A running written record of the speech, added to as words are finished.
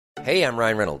Hey, I'm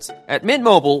Ryan Reynolds. At Mint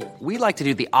Mobile, we like to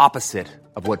do the opposite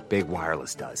of what Big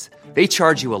Wireless does. They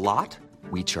charge you a lot,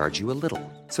 we charge you a little.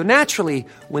 So naturally,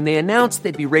 when they announced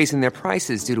they'd be raising their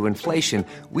prices due to inflation,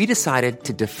 we decided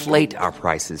to deflate our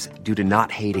prices due to not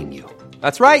hating you.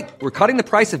 That's right. We're cutting the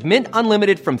price of Mint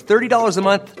Unlimited from $30 a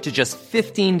month to just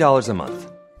 $15 a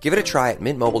month. Give it a try at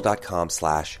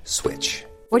mintmobile.com/switch.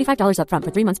 $45 up front for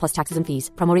 3 months plus taxes and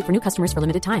fees. Promo rate for new customers for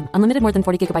limited time. Unlimited more than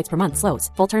 40 gigabytes per month. Slows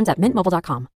full terms at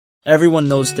mintmobile.com. Everyone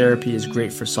knows therapy is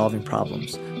great for solving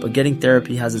problems, but getting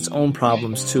therapy has its own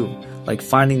problems too, like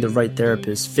finding the right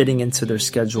therapist, fitting into their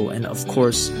schedule, and of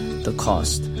course, the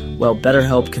cost. Well,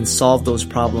 BetterHelp can solve those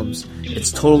problems.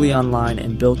 It's totally online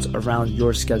and built around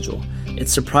your schedule.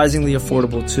 It's surprisingly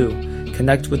affordable too.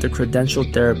 Connect with a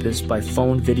credentialed therapist by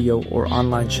phone, video, or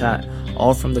online chat,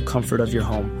 all from the comfort of your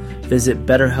home. Visit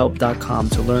BetterHelp.com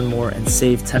to learn more and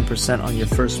save 10% on your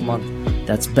first month.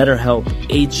 That's BetterHelp,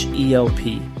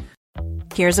 H-E-L-P.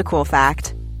 Here's a cool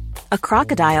fact. A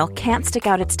crocodile can't stick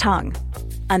out its tongue.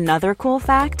 Another cool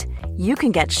fact, you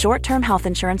can get short-term health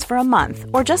insurance for a month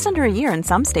or just under a year in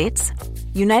some states.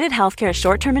 United Healthcare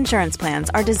short-term insurance plans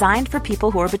are designed for people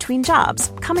who are between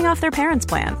jobs, coming off their parents'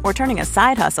 plan, or turning a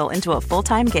side hustle into a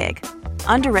full-time gig.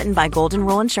 Underwritten by Golden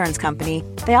Rule Insurance Company,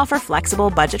 they offer flexible,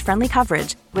 budget-friendly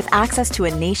coverage with access to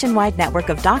a nationwide network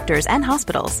of doctors and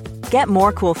hospitals. Get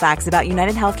more cool facts about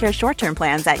United Healthcare short-term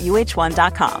plans at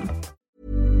uh1.com.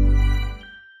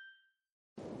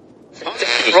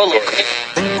 Roll it.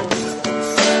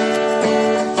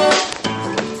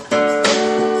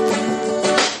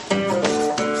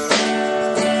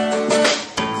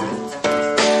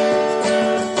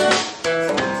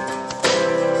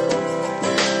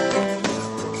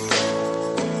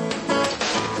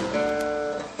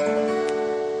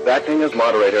 Acting as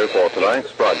moderator for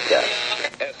tonight's broadcast.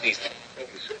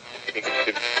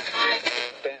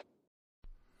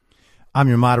 I'm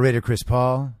your moderator, Chris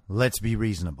Paul. Let's be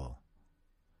reasonable.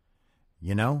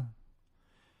 You know,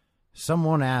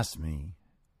 someone asked me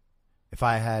if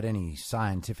I had any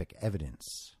scientific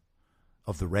evidence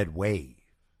of the red wave,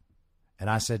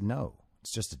 and I said no,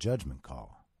 it's just a judgment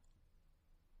call.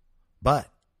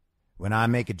 But when I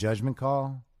make a judgment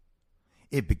call,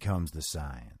 it becomes the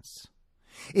science.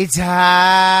 It's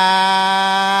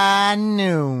high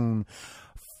noon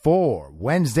for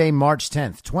Wednesday, March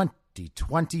 10th,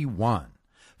 2021.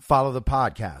 Follow the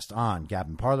podcast on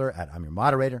Gavin Parler at I'm Your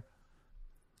Moderator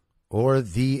or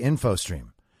the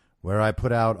InfoStream, where I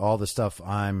put out all the stuff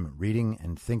I'm reading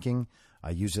and thinking.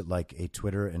 I use it like a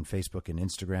Twitter and Facebook and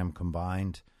Instagram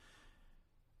combined,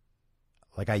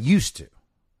 like I used to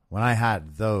when I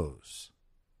had those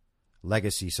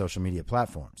legacy social media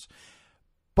platforms.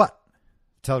 But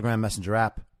Telegram Messenger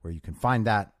app, where you can find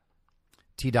that,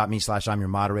 t.me/I'm your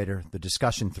moderator. The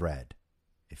discussion thread,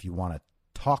 if you want to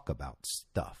talk about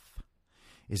stuff,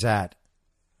 is at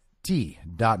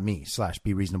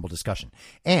t.me/be reasonable discussion.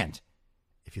 And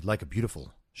if you'd like a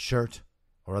beautiful shirt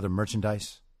or other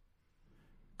merchandise,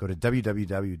 go to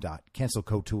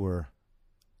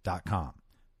www.cancelcouture.com.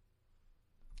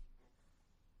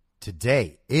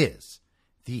 Today is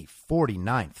the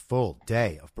 49th full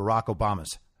day of Barack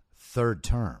Obama's third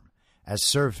term, as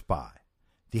served by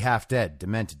the half-dead,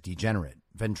 demented, degenerate,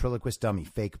 ventriloquist dummy,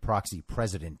 fake proxy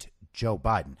president Joe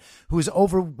Biden, who is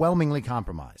overwhelmingly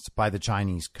compromised by the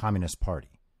Chinese Communist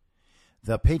Party,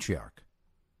 the patriarch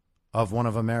of one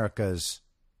of America's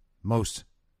most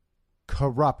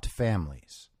corrupt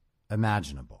families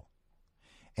imaginable,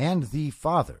 and the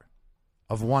father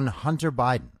of one Hunter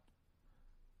Biden,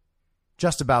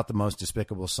 just about the most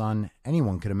despicable son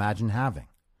anyone could imagine having.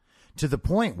 To the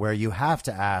point where you have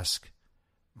to ask,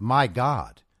 my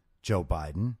God, Joe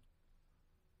Biden,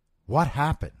 what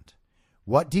happened?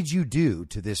 What did you do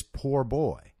to this poor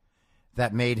boy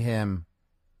that made him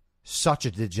such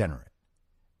a degenerate?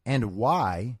 And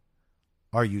why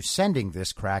are you sending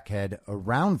this crackhead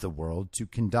around the world to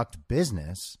conduct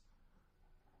business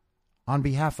on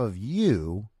behalf of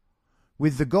you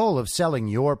with the goal of selling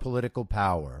your political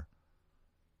power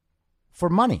for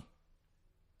money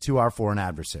to our foreign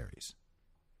adversaries?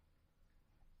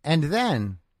 And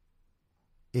then,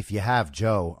 if you have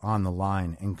Joe on the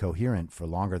line incoherent for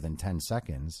longer than 10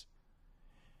 seconds,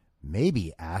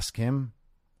 maybe ask him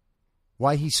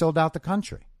why he sold out the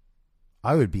country.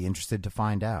 I would be interested to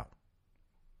find out.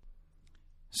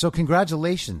 So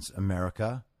congratulations,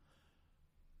 America,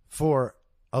 for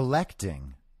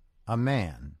electing a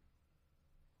man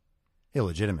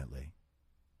illegitimately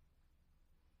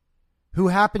who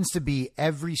happens to be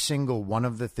every single one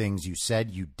of the things you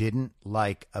said you didn't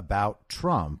like about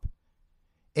Trump,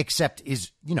 except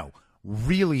is,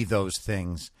 really those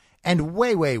things, and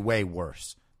way, way, way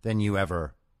worse than you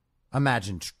ever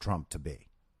imagined Trump to be.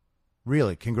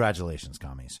 Really, congratulations,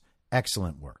 commies.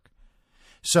 Excellent work.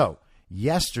 So,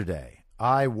 yesterday,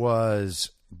 I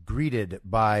was greeted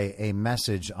by a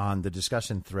message on the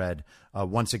discussion thread,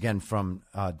 once again from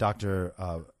Dr.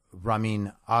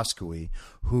 Ramin Askoui,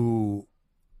 who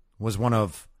was one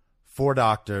of 4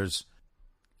 doctors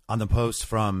on the post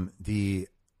from the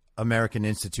American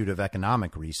Institute of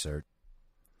Economic Research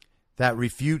that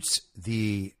refutes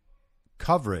the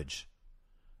coverage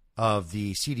of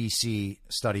the CDC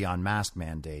study on mask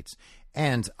mandates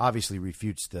and obviously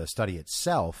refutes the study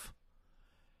itself,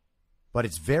 but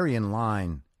it's very in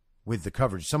line with the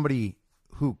coverage. Somebody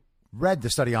who read the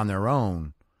study on their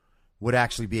own would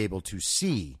actually be able to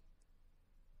see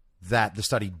that the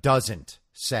study doesn't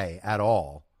say at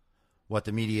all what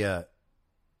the media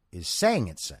is saying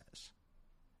it says.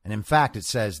 And in fact, it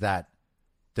says that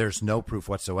there's no proof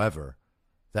whatsoever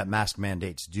that mask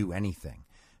mandates do anything.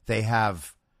 They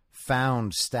have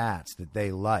found stats that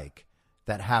they like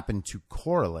that happen to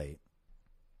correlate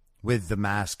with the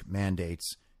mask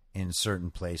mandates in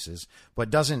certain places, but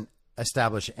doesn't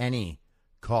establish any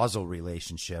causal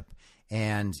relationship.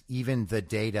 And even the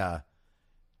data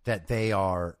that they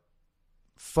are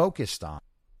focused on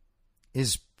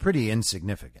is pretty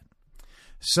insignificant.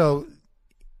 So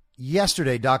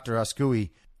yesterday, Dr.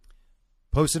 Askoui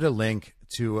posted a link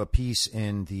to a piece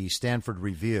in the Stanford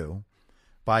Review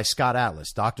by Scott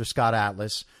Atlas. Dr. Scott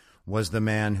Atlas was the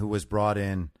man who was brought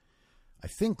in, I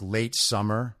think, late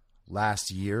summer last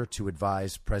year to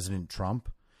advise President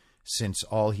Trump, since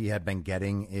all he had been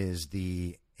getting is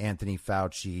the Anthony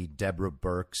Fauci, Deborah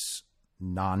Birx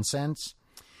nonsense.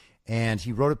 And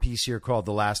he wrote a piece here called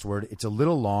The Last Word. It's a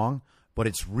little long, but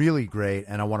it's really great,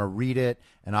 and I want to read it,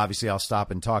 and obviously I'll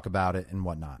stop and talk about it and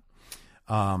whatnot.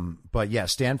 But yeah,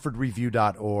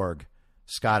 StanfordReview.org,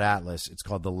 Scott Atlas. It's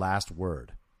called The Last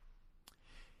Word.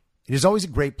 It is always a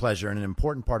great pleasure and an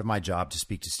important part of my job to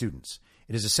speak to students.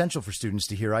 It is essential for students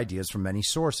to hear ideas from many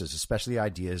sources, especially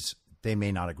ideas they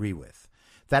may not agree with.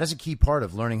 That is a key part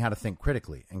of learning how to think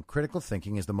critically, and critical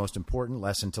thinking is the most important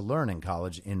lesson to learn in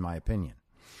college, in my opinion.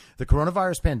 The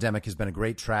coronavirus pandemic has been a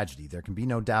great tragedy. There can be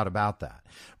no doubt about that.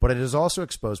 But it has also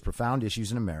exposed profound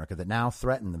issues in America that now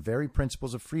threaten the very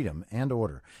principles of freedom and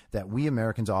order that we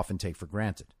Americans often take for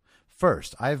granted.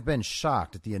 First, I have been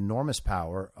shocked at the enormous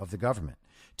power of the government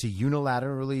to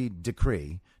unilaterally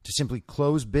decree, to simply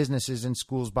close businesses and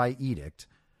schools by edict,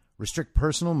 restrict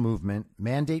personal movement,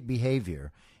 mandate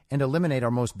behavior, and eliminate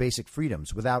our most basic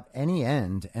freedoms without any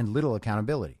end and little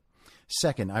accountability.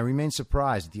 Second, I remain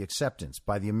surprised at the acceptance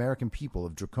by the American people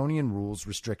of draconian rules,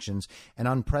 restrictions, and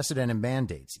unprecedented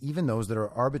mandates, even those that are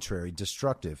arbitrary,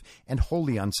 destructive, and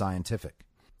wholly unscientific.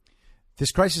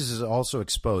 This crisis has also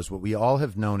exposed what we all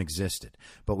have known existed,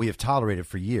 but we have tolerated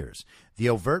for years: the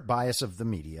overt bias of the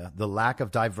media, the lack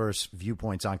of diverse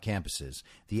viewpoints on campuses,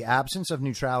 the absence of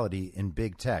neutrality in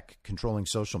big tech controlling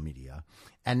social media,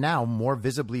 and now, more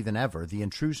visibly than ever, the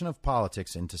intrusion of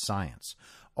politics into science.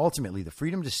 Ultimately, the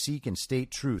freedom to seek and state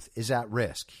truth is at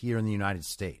risk here in the United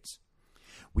States.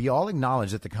 We all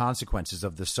acknowledge that the consequences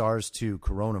of the SARS-2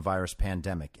 coronavirus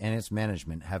pandemic and its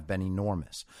management have been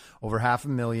enormous. Over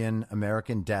 500,000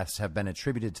 American deaths have been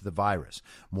attributed to the virus.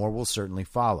 More will certainly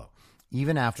follow.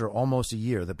 Even after almost a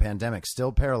year, the pandemic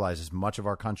still paralyzes much of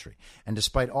our country. And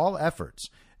despite all efforts,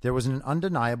 there was an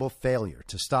undeniable failure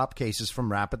to stop cases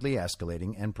from rapidly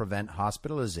escalating and prevent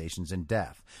hospitalizations and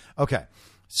death. Okay,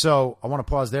 so I want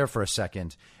to pause there for a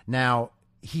second. Now,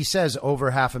 he says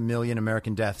over 500,000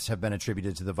 American deaths have been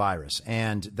attributed to the virus,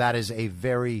 and that is a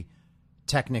very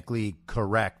technically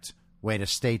correct way to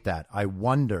state that. I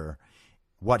wonder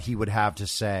what he would have to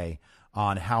say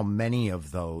on how many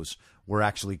of those were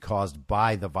actually caused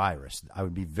by the virus. I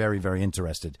would be very, very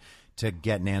interested to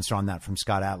get an answer on that from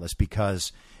Scott Atlas,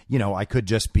 because, you know, I could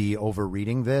just be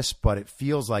overreading this, but it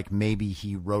feels like maybe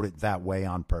he wrote it that way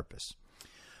on purpose.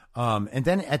 And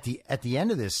then at the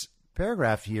end of this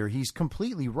paragraph here, he's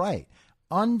completely right.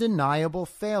 Undeniable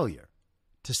failure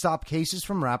to stop cases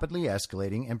from rapidly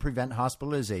escalating and prevent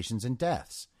hospitalizations and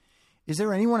deaths. Is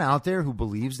there anyone out there who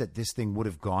believes that this thing would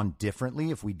have gone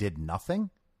differently if we did nothing?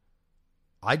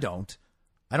 I don't.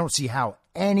 I don't see how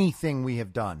anything we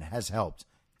have done has helped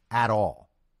at all.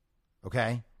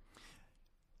 Okay?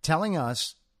 Telling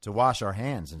us to wash our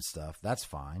hands and stuff, that's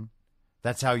fine.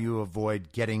 That's how you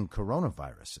avoid getting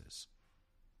coronaviruses.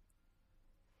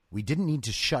 We didn't need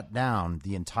to shut down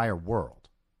the entire world.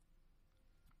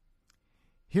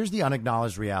 Here's the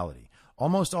unacknowledged reality.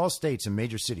 Almost all states and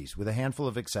major cities, with a handful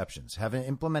of exceptions, have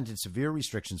implemented severe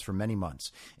restrictions for many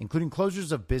months, including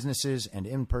closures of businesses and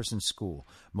in-person school,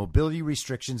 mobility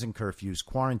restrictions and curfews,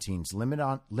 quarantines,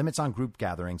 limits on group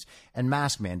gatherings, and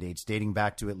mask mandates dating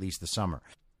back to at least the summer.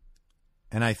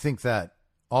 And I think that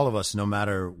all of us, no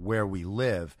matter where we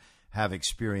live, have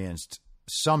experienced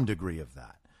some degree of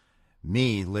that.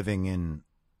 Me living in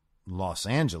Los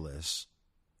Angeles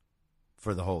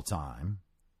for the whole time,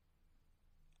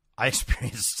 I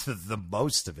experienced the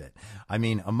most of it. I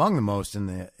mean, among the most in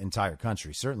the entire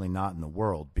country, certainly not in the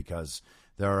world, because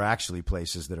there are actually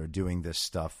places that are doing this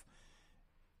stuff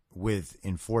with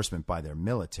enforcement by their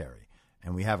military,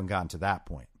 and we haven't gotten to that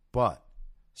point. But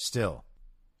still,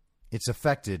 it's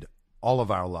affected all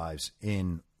of our lives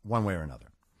in one way or another.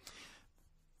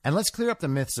 And let's clear up the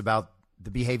myths about the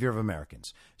behavior of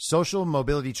Americans. Social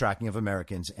mobility tracking of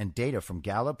Americans and data from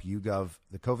Gallup, YouGov,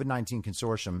 the COVID-19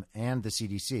 Consortium, and the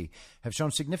CDC have shown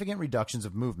significant reductions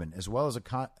of movement, as well as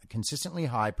a consistently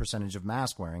high percentage of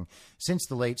mask wearing since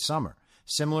the late summer,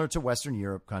 similar to Western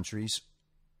Europe countries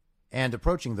and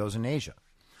approaching those in Asia.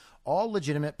 All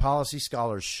legitimate policy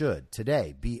scholars should,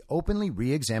 today, be openly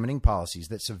re-examining policies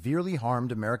that severely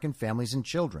harmed American families and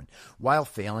children while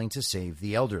failing to save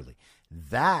the elderly.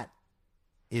 That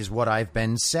is what I've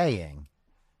been saying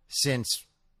since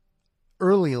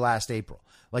early last April.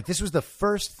 Like, this was the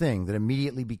first thing that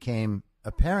immediately became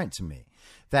apparent to me,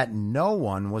 that no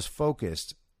one was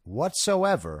focused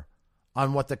whatsoever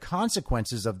on what the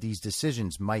consequences of these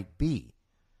decisions might be,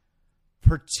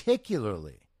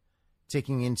 particularly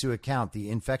taking into account the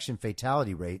infection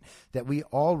fatality rate that we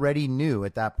already knew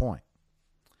at that point.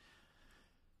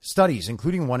 Studies,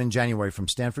 including one in January from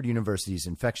Stanford University's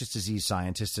infectious disease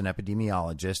scientists and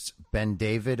epidemiologists Ben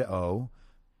David O.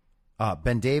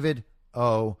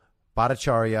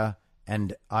 Bhattacharya,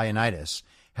 and Ioannidis,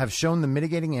 have shown the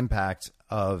mitigating impact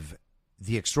of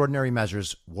the extraordinary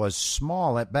measures was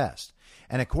small at best,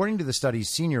 and according to the study's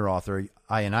senior author,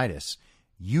 Ioannidis,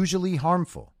 usually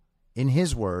harmful. In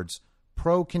his words,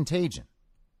 pro-contagion.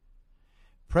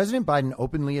 President Biden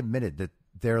openly admitted that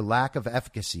their lack of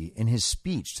efficacy in his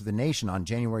speech to the nation on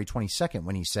January 22nd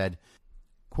when he said,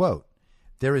 quote,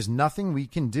 "There is nothing we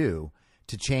can do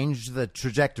to change the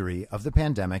trajectory of the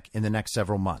pandemic in the next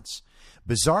several months.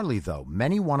 Bizarrely, though,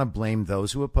 many want to blame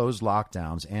those who oppose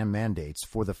lockdowns and mandates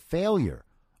for the failure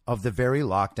of the very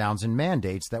lockdowns and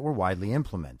mandates that were widely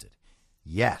implemented."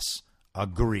 Yes,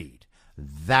 agreed.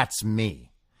 That's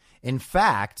me. In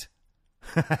fact,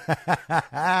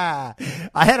 I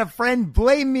had a friend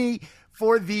blame me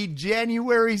for the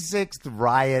January 6th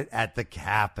riot at the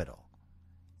Capitol.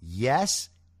 Yes,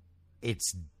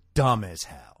 it's dumb as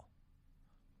hell,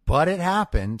 but it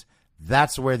happened.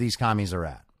 That's where these commies are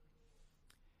at.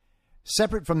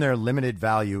 Separate from their limited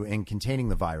value in containing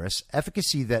the virus,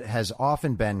 efficacy that has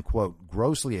often been, quote,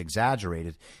 grossly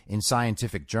exaggerated in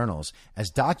scientific journals,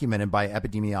 as documented by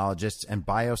epidemiologists and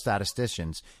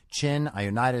biostatisticians Chin,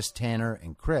 Ioannidis, Tanner,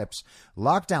 and Cripps,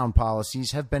 lockdown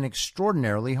policies have been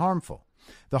extraordinarily harmful.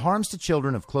 The harms to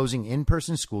children of closing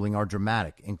in-person schooling are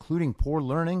dramatic, including poor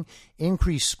learning,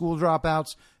 increased school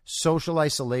dropouts, social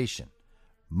isolation,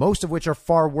 most of which are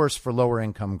far worse for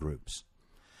lower-income groups.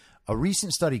 A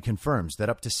recent study confirms that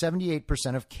up to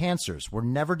 78% of cancers were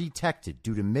never detected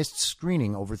due to missed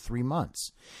screening over 3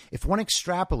 months. If one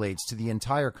extrapolates to the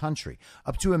entire country,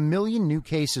 up to 1 million new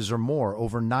cases or more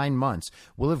over 9 months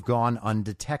will have gone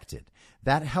undetected.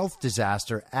 That health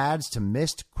disaster adds to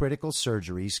missed critical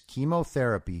surgeries,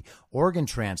 chemotherapy, organ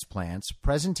transplants,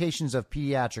 presentations of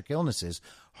pediatric illnesses,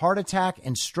 heart attack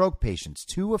and stroke patients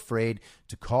too afraid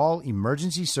to call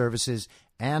emergency services,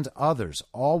 and others,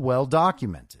 all well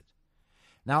documented.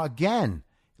 Now, again,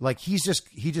 like he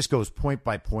just goes point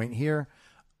by point here.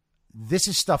 This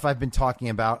is stuff I've been talking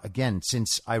about, again,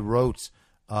 since I wrote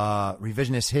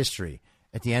Revisionist History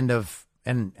at the end of,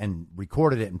 and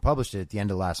recorded it and published it at the end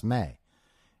of last May.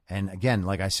 And again,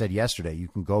 like I said yesterday, you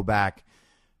can go back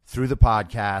through the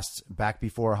podcast back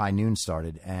before High Noon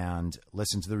started and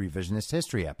listen to the Revisionist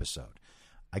History episode.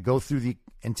 I go through the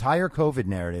entire COVID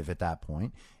narrative at that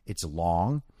point. It's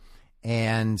long,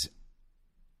 and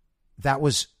that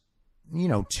was,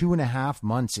 2.5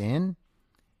 months in,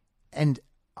 and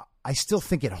I still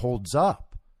think it holds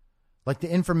up. Like, the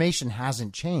information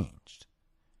hasn't changed.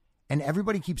 And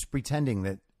everybody keeps pretending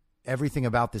that everything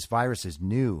about this virus is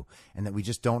new and that we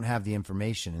just don't have the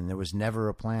information and there was never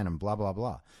a plan and blah, blah,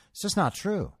 blah. It's just not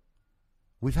true.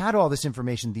 We've had all this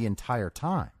information the entire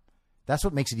time. That's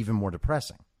what makes it even more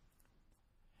depressing.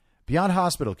 Beyond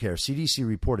hospital care, CDC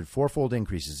reported 4-fold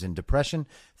increases in depression,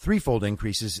 3-fold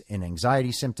increases in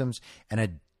anxiety symptoms, and a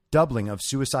doubling of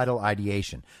suicidal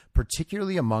ideation,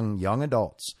 particularly among young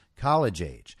adults, college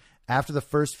age, after the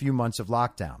first few months of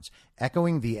lockdowns,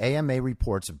 echoing the AMA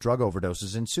reports of drug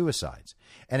overdoses and suicides.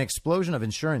 An explosion of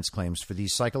insurance claims for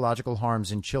these psychological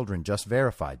harms in children just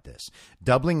verified this,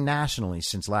 doubling nationally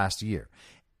since last year.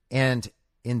 And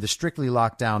in the strictly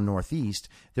locked down Northeast,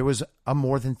 there was a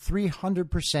more than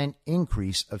 300%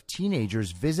 increase of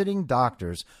teenagers visiting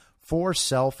doctors for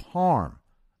self-harm.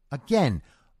 Again,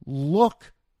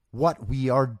 look what we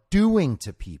are doing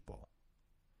to people.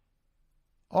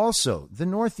 Also, the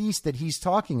Northeast that he's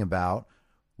talking about,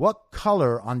 what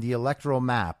color on the electoral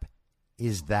map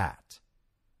is that?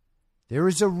 There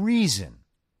is a reason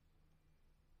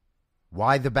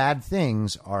why the bad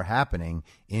things are happening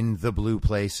in the blue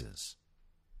places.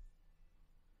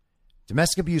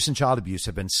 Domestic abuse and child abuse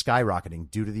have been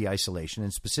skyrocketing due to the isolation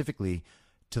and specifically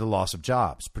to the loss of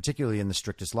jobs, particularly in the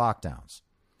strictest lockdowns.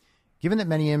 Given that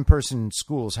many in-person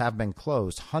schools have been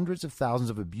closed, hundreds of thousands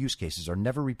of abuse cases are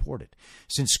never reported,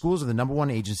 since schools are the number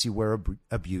one agency where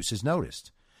abuse is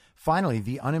noticed. Finally,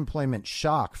 the unemployment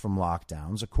shock from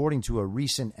lockdowns, according to a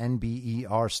recent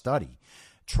NBER study,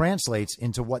 translates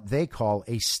into what they call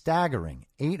a staggering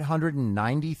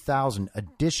 890,000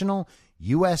 additional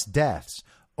U.S. deaths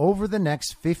over the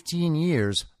next 15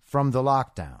 years from the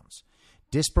lockdowns,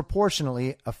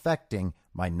 disproportionately affecting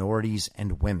minorities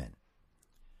and women.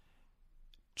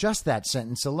 Just that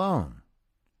sentence alone.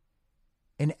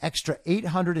 An extra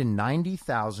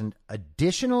 890,000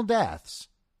 additional deaths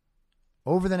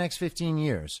over the next 15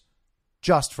 years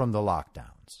just from the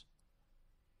lockdowns.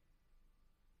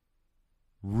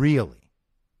 Really?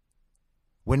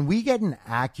 When we get an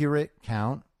accurate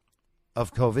count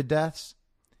of COVID deaths,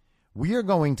 we are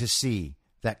going to see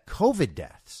that COVID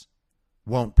deaths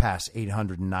won't pass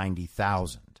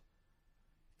 890,000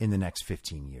 in the next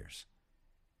 15 years.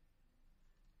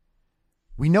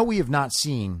 We know we have not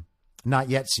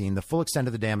yet seen the full extent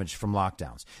of the damage from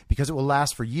lockdowns because it will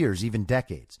last for years, even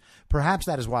decades. Perhaps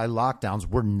that is why lockdowns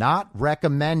were not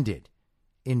recommended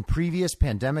in previous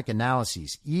pandemic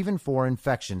analyses, even for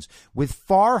infections with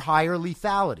far higher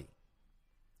lethality.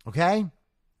 Okay?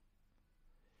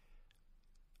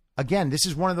 Again, this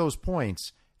is one of those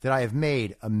points that I have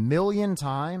made a million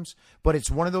times, but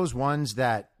it's one of those ones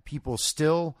that people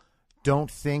still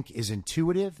don't think is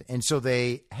intuitive, and so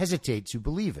they hesitate to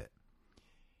believe it.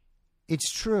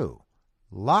 It's true.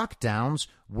 Lockdowns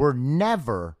were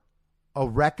never a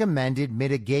recommended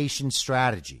mitigation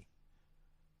strategy.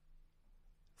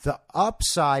 The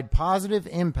upside positive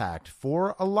impact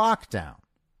for a lockdown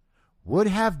would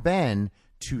have been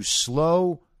to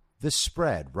slow the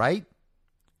spread, right?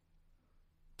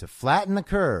 To flatten the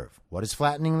curve. What does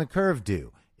flattening the curve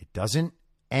do? It doesn't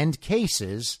end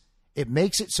cases. It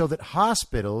makes it so that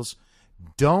hospitals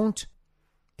don't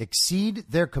exceed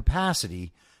their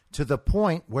capacity to the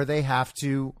point where they have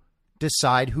to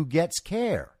decide who gets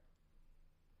care.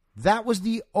 That was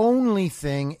the only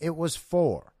thing it was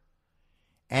for.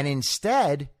 And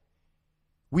instead,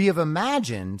 we have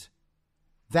imagined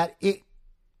that it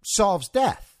solves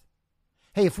death.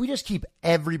 Hey, if we just keep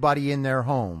everybody in their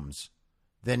homes,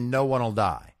 then no one will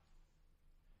die.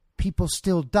 People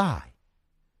still die.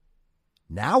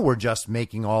 Now we're just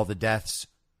making all the deaths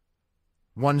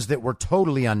ones that were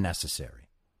totally unnecessary.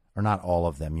 Or not all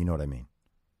of them, you know what I mean.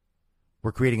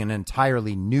 We're creating an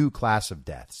entirely new class of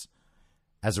deaths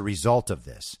as a result of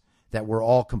this that were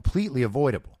all completely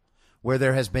avoidable, where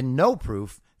there has been no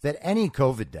proof that any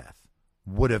COVID death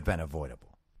would have been avoidable.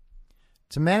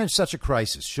 To manage such a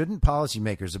crisis, shouldn't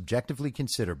policymakers objectively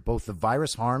consider both the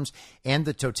virus harms and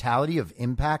the totality of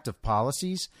impact of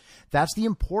policies? That's the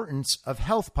importance of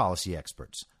health policy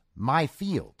experts, my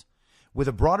field, with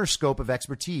a broader scope of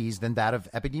expertise than that of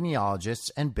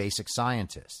epidemiologists and basic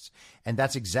scientists. And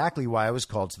that's exactly why I was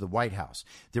called to the White House.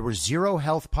 There were 0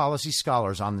 health policy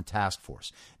scholars on the task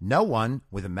force. No one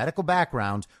with a medical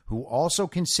background who also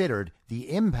considered the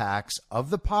impacts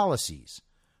of the policies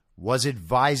was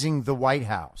advising the White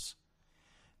House.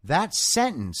 That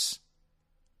sentence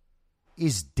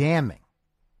is damning,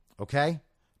 okay?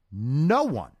 No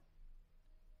one,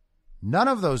 none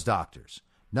of those doctors,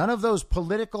 none of those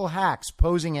political hacks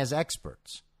posing as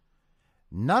experts,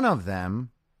 none of them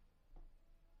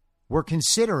were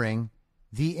considering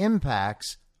the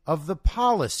impacts of the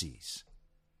policies.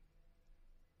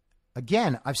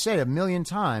 Again, I've said it a million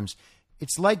times,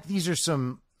 it's like these are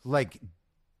some,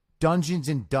 Dungeons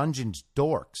and Dungeons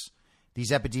dorks, these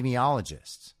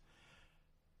epidemiologists.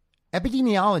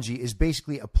 Epidemiology is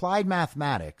basically applied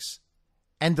mathematics,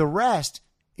 and the rest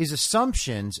is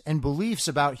assumptions and beliefs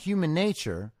about human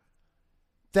nature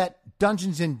that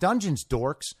Dungeons and Dungeons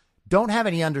dorks don't have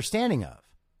any understanding of.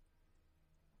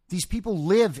 These people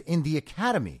live in the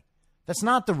academy. That's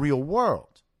not the real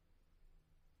world.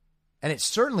 And it's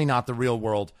certainly not the real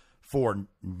world for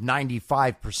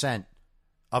 95%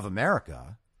 of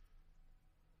America.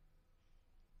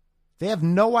 They have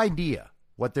no idea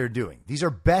what they're doing. These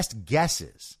are best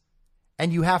guesses.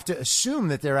 And you have to assume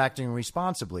that they're acting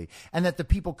responsibly and that the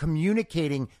people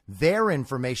communicating their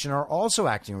information are also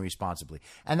acting responsibly.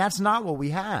 And that's not what we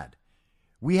had.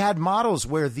 We had models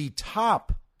where the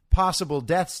top possible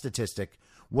death statistic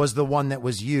was the one that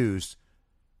was used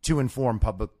to inform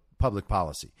public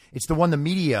policy. It's the one the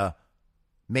media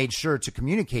made sure to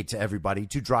communicate to everybody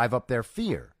to drive up their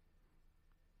fear.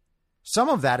 Some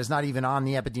of that is not even on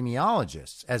the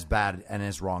epidemiologists, as bad and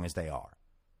as wrong as they are.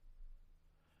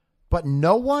 But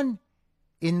no one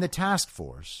in the task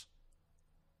force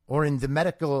or in the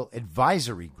medical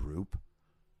advisory group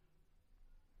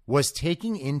was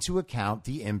taking into account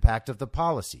the impact of the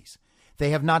policies.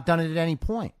 They have not done it at any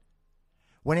point.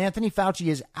 When Anthony Fauci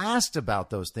is asked about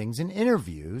those things in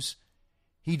interviews,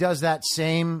 he does that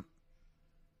same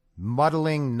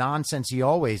muddling nonsense he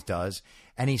always does.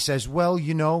 And he says, well,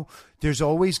 you know, there's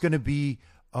always going to be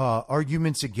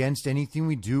arguments against anything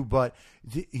we do. But,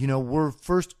 we're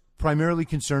first primarily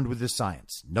concerned with the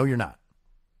science. No, you're not.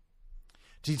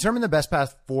 To determine the best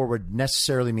path forward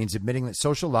necessarily means admitting that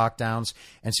social lockdowns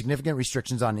and significant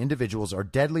restrictions on individuals are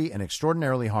deadly and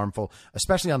extraordinarily harmful,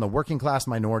 especially on the working class,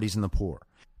 minorities, and the poor.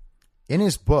 In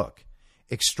his book,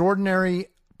 Extraordinary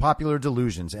Popular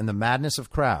Delusions and the Madness of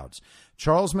Crowds,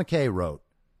 Charles Mackay wrote,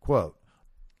 quote,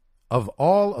 "Of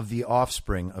all of the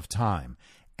offspring of time,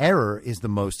 error is the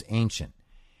most ancient,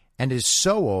 and is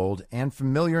so old and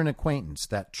familiar an acquaintance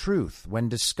that truth, when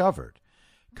discovered,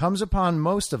 comes upon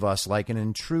most of us like an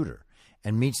intruder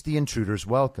and meets the intruder's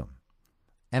welcome."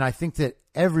 And I think that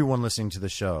everyone listening to the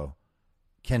show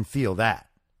can feel that.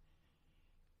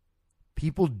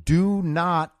 People do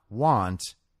not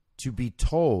want to be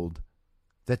told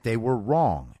that they were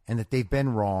wrong and that they've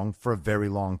been wrong for a very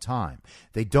long time.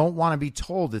 They don't want to be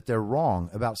told that they're wrong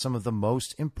about some of the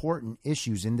most important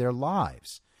issues in their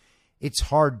lives. It's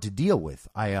hard to deal with.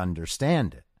 I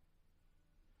understand it.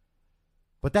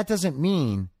 But that doesn't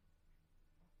mean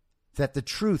that the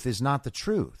truth is not the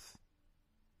truth.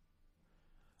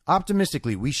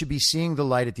 Optimistically, we should be seeing the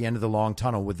light at the end of the long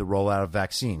tunnel with the rollout of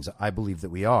vaccines. I believe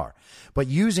that we are. But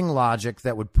using logic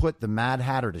that would put the Mad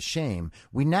Hatter to shame,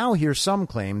 we now hear some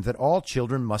claim that all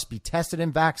children must be tested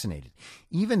and vaccinated,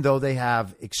 even though they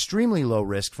have extremely low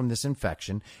risk from this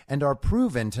infection and are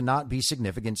proven to not be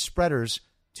significant spreaders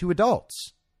to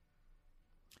adults.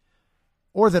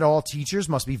 Or that all teachers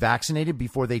must be vaccinated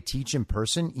before they teach in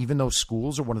person, even though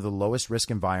schools are one of the lowest risk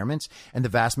environments and the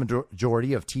vast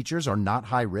majority of teachers are not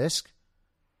high risk?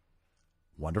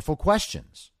 Wonderful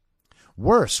questions.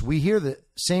 Worse, we hear the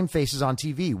same faces on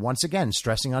TV, once again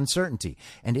stressing uncertainty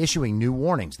and issuing new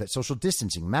warnings that social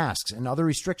distancing, masks, and other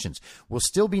restrictions will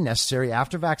still be necessary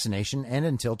after vaccination and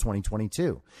until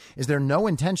 2022. Is there no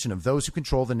intention of those who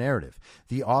control the narrative,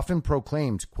 the often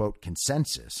proclaimed, quote,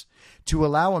 consensus, to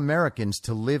allow Americans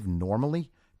to live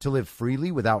normally, to live freely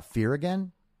without fear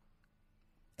again?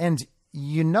 And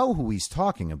you know who he's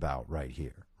talking about right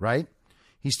here, right?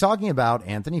 He's talking about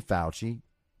Anthony Fauci,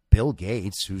 Bill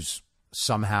Gates, who's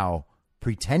somehow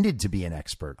pretended to be an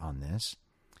expert on this.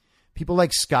 People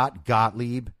like Scott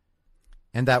Gottlieb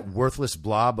and that worthless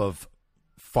blob of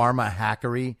pharma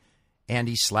hackery,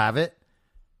 Andy Slavitt.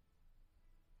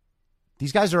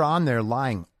 These guys are on there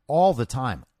lying all the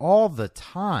time.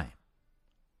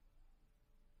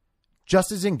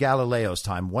 Just as in Galileo's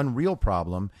time, one real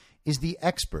problem is the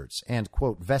experts and,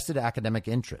 quote, vested academic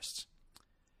interests.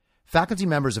 Faculty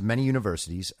members of many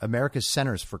universities, America's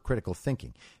centers for critical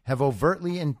thinking, have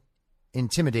overtly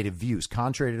intimidated views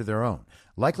contrary to their own,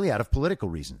 likely out of political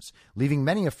reasons, leaving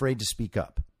many afraid to speak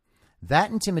up.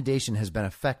 That intimidation has been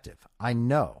effective. I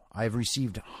know. I have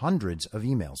received hundreds of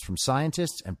emails from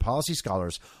scientists and policy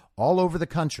scholars all over the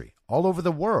country, all over the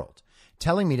world,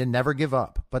 telling me to never give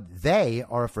up, but they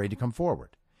are afraid to come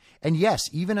forward. And yes,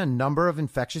 even a number of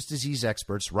infectious disease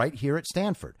experts right here at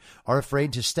Stanford are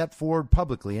afraid to step forward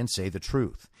publicly and say the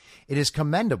truth. It is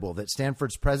commendable that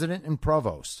Stanford's president and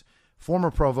provost, former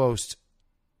provost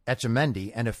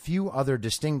Etchemendy, and a few other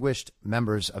distinguished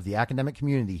members of the academic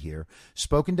community here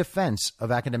spoke in defense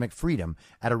of academic freedom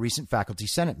at a recent faculty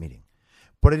senate meeting.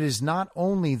 But it is not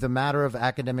only the matter of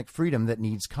academic freedom that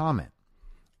needs comment.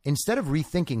 Instead of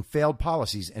rethinking failed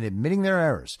policies and admitting their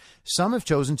errors, some have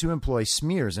chosen to employ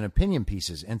smears and opinion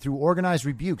pieces and through organized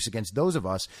rebukes against those of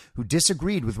us who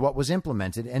disagreed with what was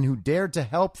implemented and who dared to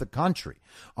help the country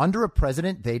under a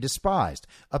president they despised,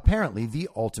 apparently the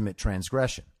ultimate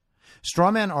transgression.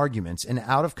 Strawman arguments and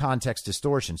out-of-context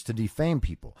distortions to defame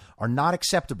people are not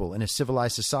acceptable in a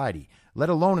civilized society, let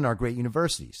alone in our great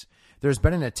universities. There has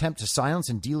been an attempt to silence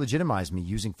and delegitimize me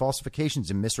using falsifications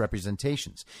and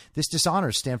misrepresentations. This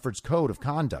dishonors Stanford's code of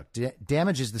conduct,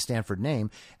 damages the Stanford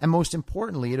name, and most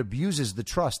importantly, it abuses the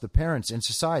trust the parents and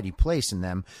society place in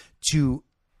them to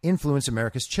influence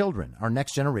America's children, our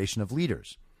next generation of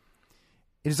leaders.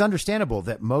 It is understandable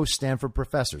that most Stanford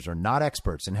professors are not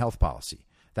experts in health policy.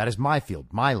 That is my field,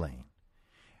 my lane.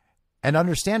 And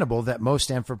understandable that most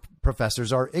Stanford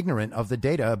professors are ignorant of the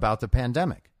data about the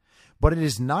pandemic. But it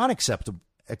is not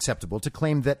acceptable to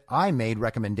claim that I made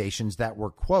recommendations that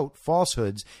were, quote,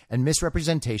 falsehoods and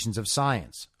misrepresentations of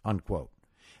science, unquote.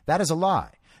 That is a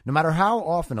lie. No matter how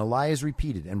often a lie is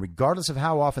repeated, and regardless of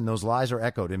how often those lies are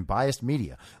echoed in biased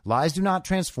media, lies do not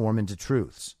transform into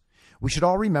truths. We should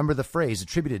all remember the phrase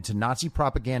attributed to Nazi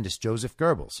propagandist Joseph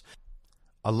Goebbels.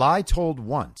 A lie told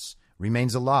once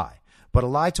remains a lie, but a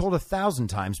lie told 1,000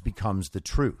 times becomes the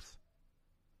truth.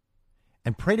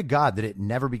 And pray to God that it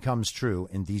never becomes true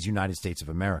in these United States of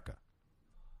America.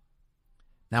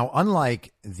 Now,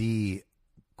 unlike the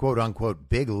quote-unquote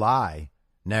big lie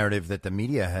narrative that the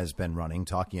media has been running,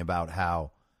 talking about how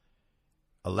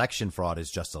election fraud is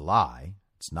just a lie,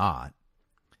 it's not.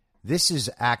 This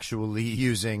is actually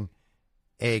using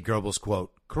a Goebbels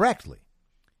quote correctly.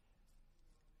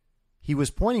 He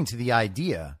was pointing to the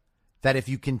idea that if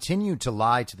you continue to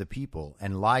lie to the people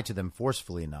and lie to them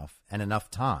forcefully enough and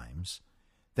enough times,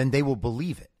 then they will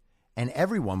believe it, and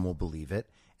everyone will believe it,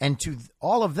 and to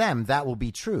all of them, that will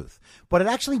be truth. But it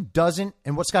actually doesn't,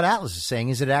 and what Scott Atlas is saying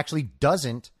is it actually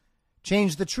doesn't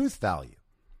change the truth value.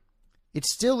 It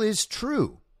still is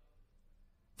true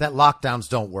that lockdowns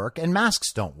don't work and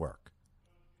masks don't work.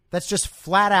 That's just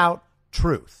flat out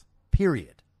truth,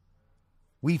 period.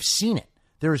 We've seen it.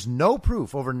 There is no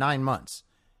proof over 9 months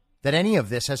that any of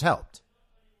this has helped.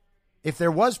 If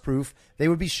there was proof, they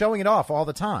would be showing it off all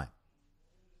the time.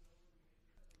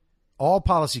 All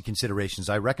policy considerations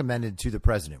I recommended to the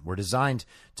president were designed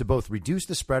to both reduce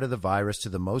the spread of the virus to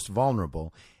the most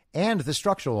vulnerable and the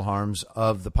structural harms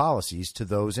of the policies to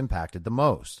those impacted the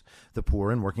most, the poor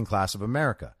and working class of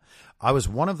America. I was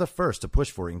one of the first to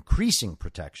push for increasing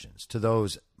protections to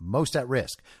those most at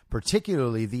risk,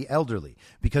 particularly the elderly,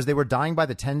 because they were dying by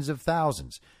the tens of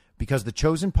thousands, because the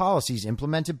chosen policies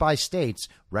implemented by states,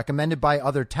 recommended by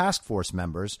other task force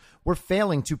members, were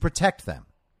failing to protect them.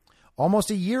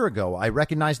 Almost a year ago, I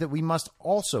recognized that we must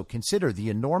also consider the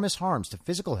enormous harms to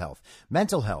physical health,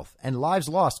 mental health, and lives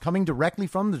lost coming directly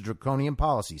from the draconian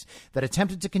policies that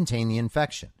attempted to contain the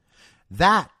infection.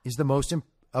 That is the most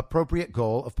appropriate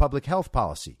goal of public health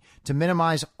policy, to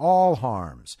minimize all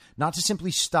harms, not to simply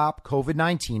stop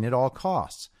COVID-19 at all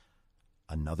costs.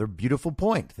 Another beautiful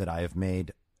point that I have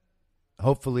made,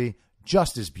 hopefully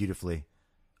just as beautifully,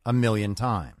 1,000,000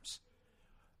 times.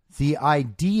 The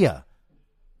idea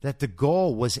that the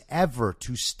goal was ever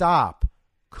to stop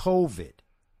COVID,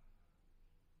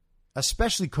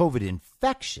 especially COVID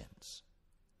infections,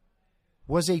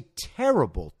 was a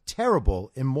terrible,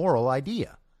 terrible, immoral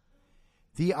idea.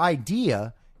 The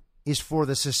idea is for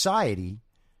the society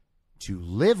to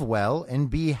live well and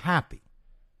be happy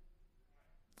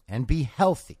and be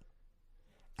healthy.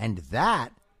 And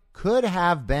that could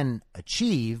have been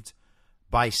achieved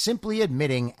by simply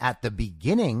admitting at the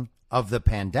beginning of the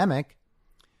pandemic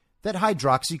that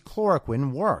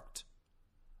hydroxychloroquine worked,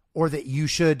 or that you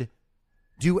should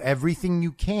do everything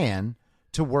you can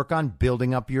to work on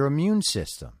building up your immune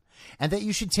system, and that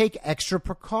you should take extra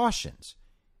precautions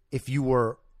if you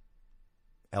were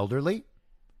elderly,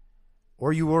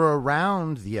 or you were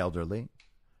around the elderly,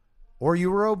 or you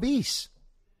were obese.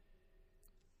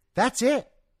 That's it.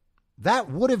 That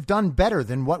would have done better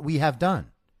than what we have done.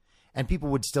 And people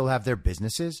would still have their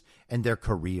businesses and their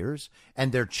careers,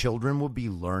 and their children will be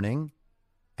learning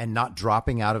and not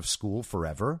dropping out of school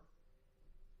forever.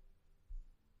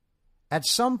 At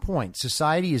some point,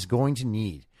 society is going to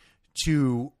need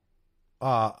to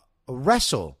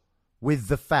wrestle with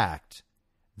the fact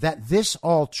that this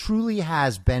all truly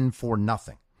has been for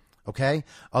nothing. Okay?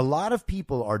 A lot of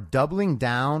people are doubling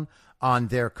down on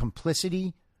their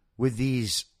complicity with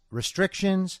these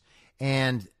restrictions,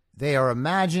 and they are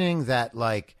imagining that,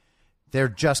 like, they're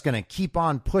just going to keep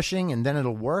on pushing and then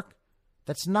it'll work.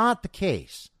 That's not the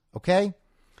case, okay?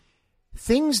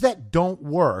 Things that don't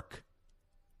work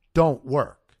don't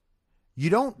work. You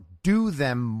don't do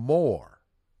them more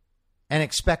and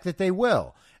expect that they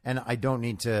will. And I don't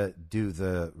need to do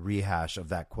the rehash of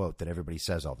that quote that everybody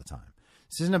says all the time.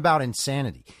 This isn't about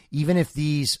insanity. Even if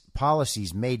these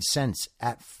policies made sense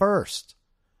at first,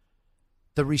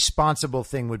 the responsible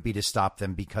thing would be to stop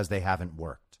them because they haven't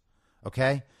worked.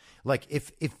 Okay? Like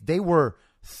if they were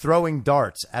throwing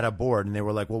darts at a board and they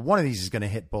were like, well, one of these is going to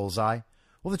hit bullseye.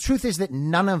 Well, the truth is that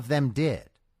none of them did,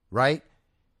 right?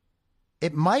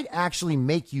 It might actually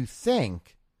make you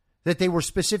think that they were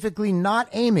specifically not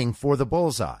aiming for the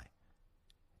bullseye.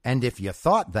 And if you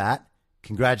thought that,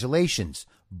 congratulations,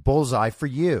 bullseye for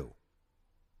you.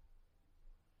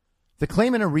 The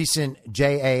claim in a recent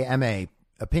JAMA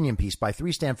opinion piece by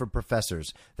 3 Stanford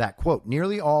professors that, quote,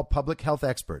 nearly all public health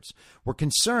experts were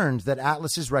concerned that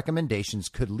Atlas's recommendations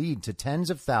could lead to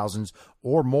tens of thousands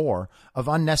or more of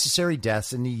unnecessary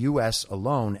deaths in the U.S.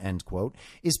 alone, end quote,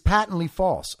 is patently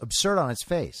false, absurd on its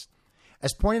face.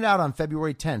 As pointed out on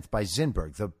February 10th by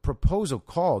Zinberg, the proposal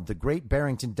called the Great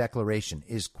Barrington Declaration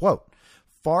is, quote,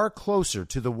 far closer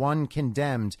to the one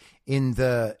condemned in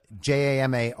the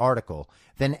JAMA article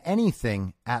than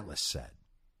anything Atlas said.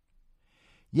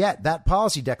 Yet that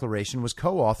policy declaration was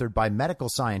co-authored by medical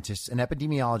scientists and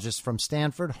epidemiologists from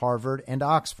Stanford, Harvard, and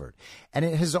Oxford, and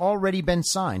it has already been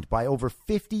signed by over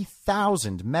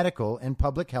 50,000 medical and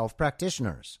public health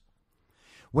practitioners.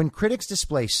 When critics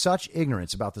display such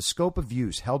ignorance about the scope of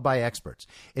views held by experts,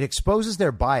 it exposes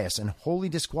their bias and wholly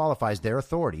disqualifies their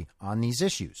authority on these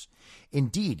issues.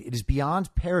 Indeed, it is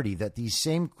beyond parody that these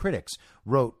same critics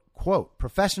wrote, quote,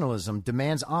 professionalism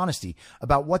demands honesty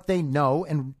about what they know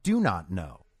and do not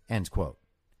know, end quote.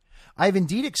 I have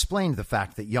indeed explained the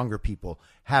fact that younger people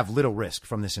have little risk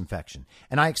from this infection,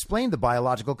 and I explained the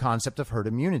biological concept of herd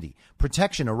immunity,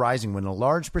 protection arising when a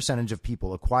large percentage of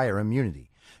people acquire immunity,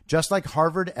 just like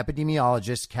Harvard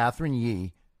epidemiologists Catherine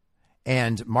Yee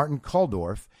and Martin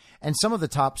Kulldorff and some of the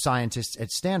top scientists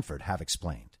at Stanford have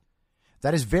explained.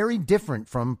 That is very different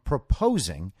from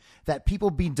proposing that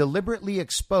people be deliberately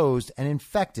exposed and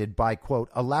infected by, quote,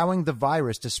 allowing the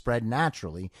virus to spread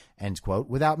naturally, end quote,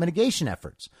 without mitigation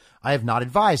efforts. I have not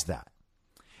advised that.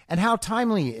 And how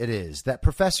timely it is that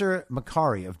Professor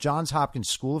Makary of Johns Hopkins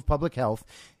School of Public Health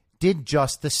did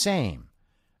just the same,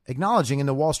 acknowledging in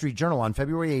the Wall Street Journal on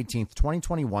February 18th,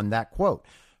 2021, that, quote,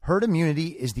 herd immunity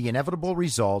is the inevitable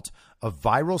result of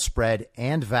viral spread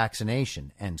and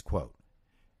vaccination, end quote.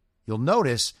 You'll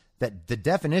notice that the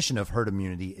definition of herd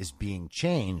immunity is being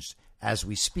changed as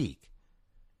we speak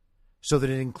so that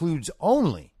it includes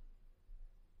only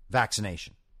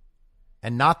vaccination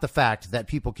and not the fact that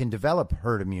people can develop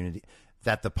herd immunity,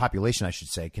 that the population, I should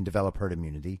say, can develop herd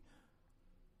immunity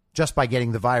just by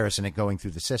getting the virus and it going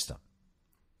through the system.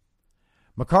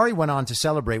 Makary went on to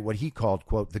celebrate what he called,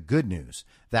 quote, the good news,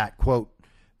 that, quote,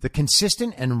 the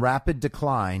consistent and rapid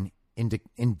decline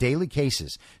in daily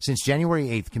cases since January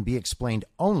 8th can be explained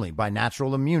only by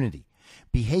natural immunity.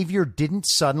 Behavior didn't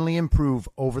suddenly improve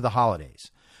over the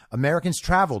holidays. Americans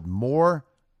traveled more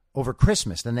over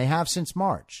Christmas than they have since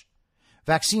March.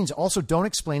 Vaccines also don't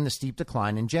explain the steep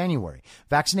decline in January.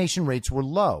 Vaccination rates were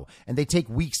low, and they take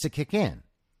weeks to kick in.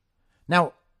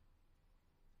 Now,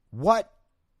 what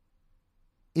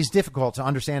is difficult to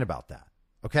understand about that,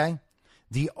 okay?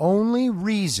 The only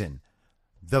reason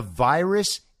the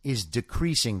virus is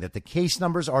decreasing, that the case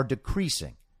numbers are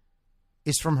decreasing,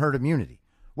 is from herd immunity.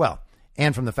 Well,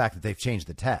 and from the fact that they've changed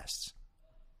the tests.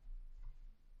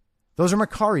 Those are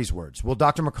Makary's words. Will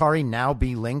Dr. Makary now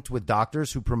be linked with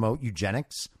doctors who promote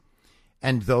eugenics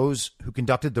and those who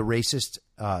conducted the racist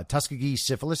Tuskegee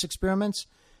syphilis experiments,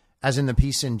 as in the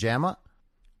piece in JAMA?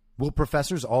 Will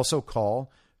professors also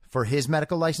call for his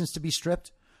medical license to be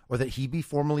stripped, or that he be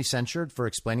formally censured for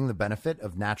explaining the benefit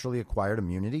of naturally acquired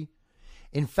immunity?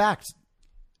 In fact,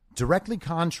 directly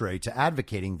contrary to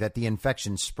advocating that the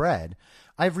infection spread,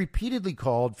 I've repeatedly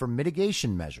called for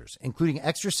mitigation measures, including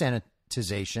extra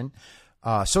sanitization,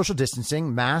 social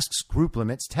distancing, masks, group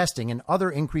limits, testing, and other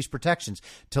increased protections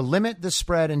to limit the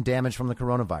spread and damage from the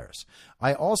coronavirus.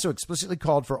 I also explicitly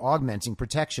called for augmenting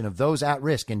protection of those at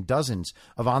risk in dozens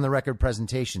of on-the-record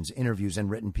presentations, interviews, and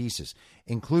written pieces,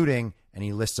 including, and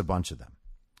he lists a bunch of them.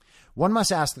 One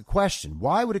must ask the question,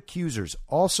 why would accusers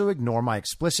also ignore my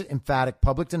explicit, emphatic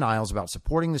public denials about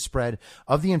supporting the spread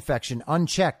of the infection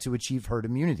unchecked to achieve herd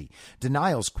immunity?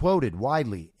 Denials quoted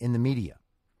widely in the media.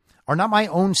 Are not my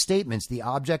own statements the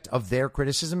object of their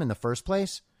criticism in the first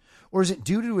place? Or is it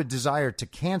due to a desire to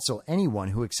cancel anyone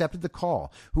who accepted the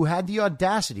call, who had the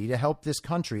audacity to help this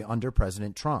country under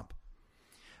President Trump?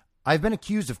 I've been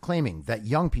accused of claiming that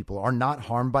young people are not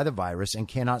harmed by the virus and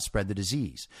cannot spread the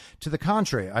disease. To the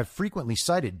contrary, I've frequently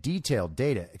cited detailed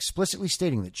data explicitly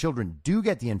stating that children do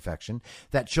get the infection,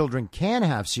 that children can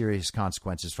have serious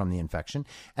consequences from the infection,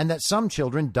 and that some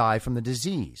children die from the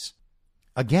disease.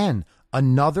 Again,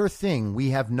 another thing we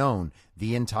have known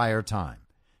the entire time.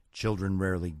 Children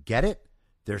rarely get it.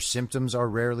 Their symptoms are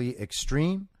rarely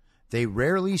extreme, they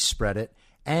rarely spread it,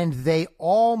 and they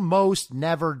almost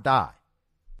never die.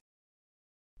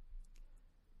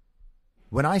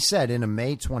 When I said in a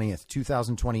May 20th,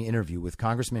 2020 interview with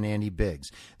Congressman Andy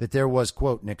Biggs that there was,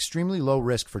 quote, an extremely low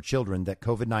risk for children that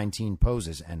COVID-19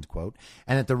 poses, end quote,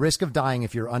 and that the risk of dying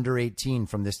if you're under 18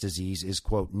 from this disease is,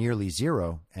 quote, nearly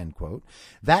zero, end quote,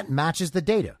 that matches the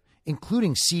data,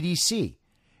 including CDC,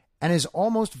 and is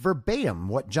almost verbatim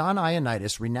what John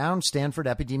Ioannidis, renowned Stanford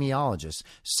epidemiologist,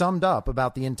 summed up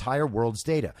about the entire world's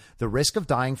data. The risk of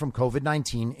dying from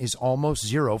COVID-19 is almost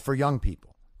zero for young people.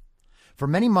 For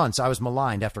many months, I was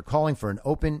maligned after calling for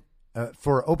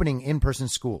opening in-person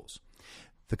schools.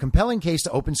 The compelling case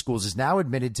to open schools is now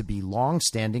admitted to be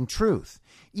long-standing truth,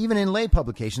 even in lay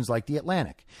publications like The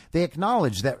Atlantic. They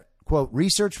acknowledge that, quote,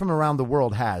 research from around the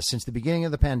world has, since the beginning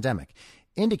of the pandemic,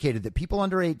 indicated that people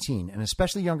under 18, and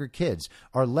especially younger kids,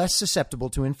 are less susceptible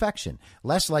to infection,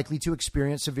 less likely to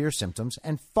experience severe symptoms,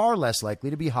 and far less likely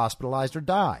to be hospitalized or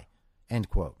die, end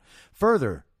quote.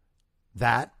 Further,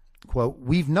 that, quote,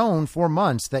 we've known for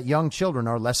months that young children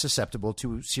are less susceptible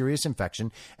to serious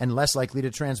infection and less likely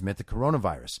to transmit the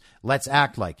coronavirus. Let's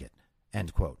act like it,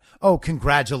 end quote. Oh,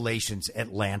 congratulations,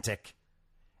 Atlantic.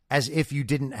 As if you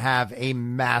didn't have a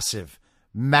massive,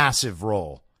 massive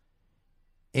role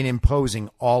in imposing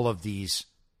all of these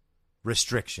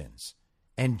restrictions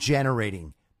and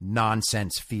generating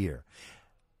nonsense fear.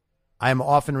 I am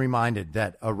often reminded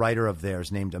that a writer of theirs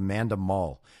named Amanda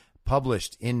Mull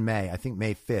published in May, I think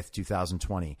May 5th,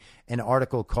 2020, an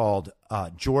article called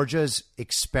Georgia's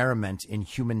Experiment in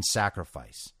Human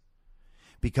Sacrifice,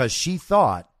 because she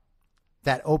thought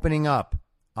that opening up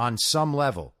on some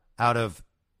level out of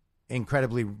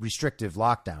incredibly restrictive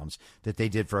lockdowns that they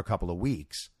did for a couple of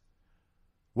weeks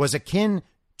was akin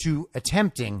to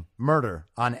attempting murder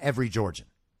on every Georgian.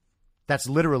 That's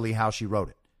literally how she wrote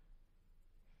it.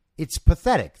 It's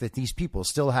pathetic that these people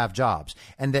still have jobs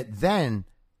and that then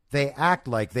they act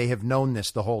like they have known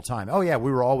this the whole time. Oh, yeah, we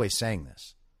were always saying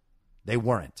this. They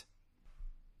weren't.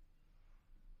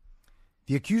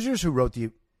 The accusers who wrote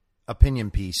the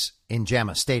opinion piece in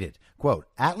JAMA stated, quote,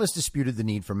 Atlas disputed the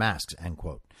need for masks, end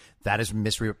quote. That is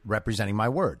misrepresenting my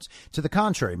words. To the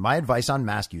contrary, my advice on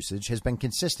mask usage has been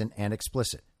consistent and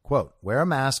explicit. Quote, wear a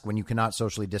mask when you cannot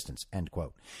socially distance, end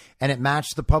quote. And it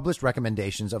matched the published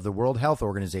recommendations of the World Health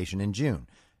Organization in June.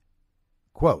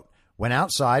 Quote, when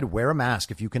outside, wear a mask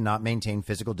if you cannot maintain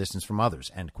physical distance from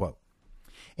others, end quote.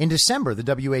 In December,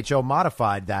 the WHO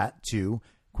modified that to,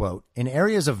 quote, in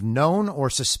areas of known or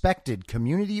suspected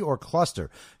community or cluster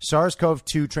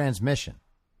SARS-CoV-2 transmission.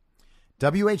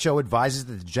 WHO advises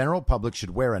that the general public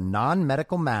should wear a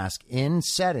non-medical mask in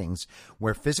settings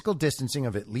where physical distancing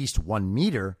of at least 1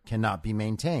 meter cannot be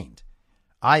maintained,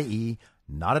 i.e.,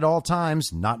 not at all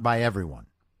times, not by everyone.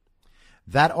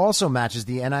 That also matches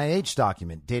the NIH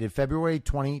document dated February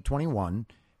 2021,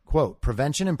 quote,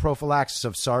 prevention and prophylaxis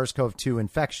of SARS-CoV-2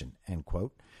 infection, end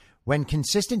quote. When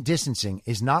consistent distancing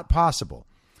is not possible,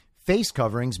 face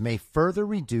coverings may further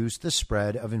reduce the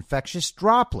spread of infectious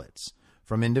droplets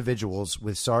from individuals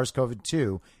with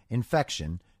SARS-CoV-2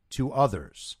 infection to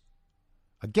others.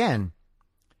 Again,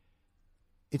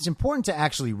 it's important to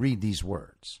actually read these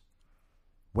words.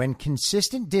 When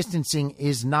consistent distancing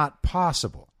is not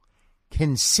possible,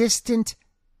 consistent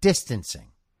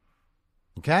distancing,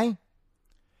 okay?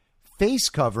 Face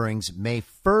coverings may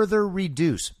further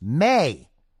reduce, may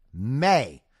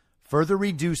further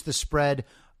reduce the spread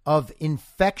of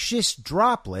infectious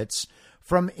droplets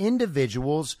from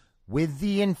individuals with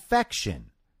the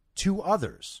infection to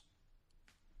others.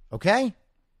 Okay?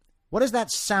 What does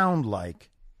that sound like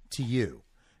to you?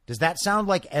 Does that sound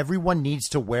like everyone needs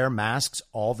to wear masks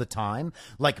all the time?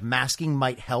 Like masking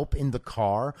might help in the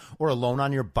car or alone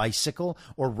on your bicycle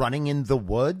or running in the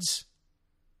woods?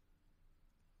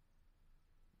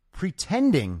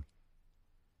 Pretending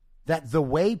that the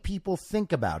way people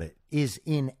think about it is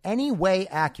in any way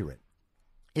accurate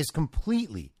is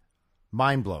completely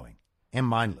mind-blowing and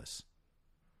mindless.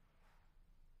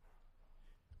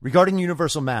 Regarding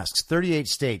universal masks, 38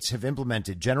 states have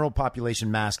implemented general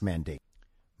population mask mandate,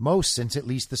 most since at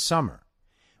least the summer,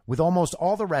 with almost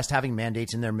all the rest having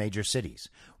mandates in their major cities.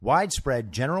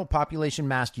 Widespread general population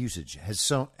mask usage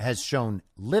has shown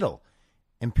little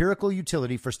empirical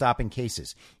utility for stopping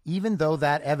cases, even though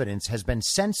that evidence has been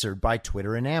censored by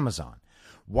Twitter and Amazon.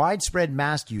 Widespread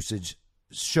mask usage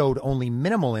showed only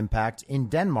minimal impact in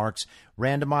Denmark's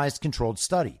randomized controlled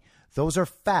study. Those are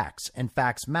facts, and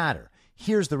facts matter.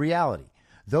 Here's the reality.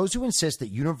 Those who insist that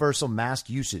universal mask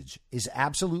usage is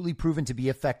absolutely proven to be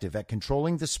effective at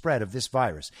controlling the spread of this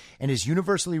virus and is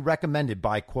universally recommended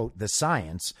by, quote, the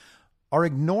science, are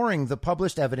ignoring the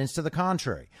published evidence to the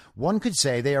contrary. One could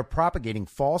say they are propagating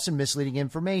false and misleading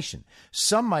information.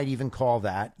 Some might even call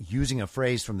that, using a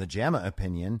phrase from the JAMA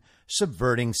opinion,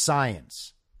 subverting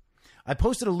science. I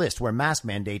posted a list where mask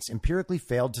mandates empirically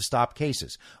failed to stop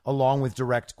cases, along with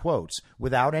direct quotes,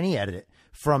 without any edit,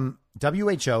 from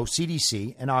WHO,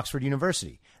 CDC, and Oxford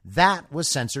University. That was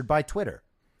censored by Twitter.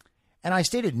 And I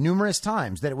stated numerous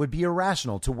times that it would be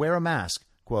irrational to wear a mask,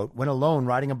 quote, when alone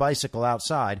riding a bicycle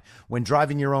outside, when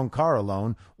driving your own car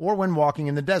alone, or when walking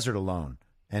in the desert alone,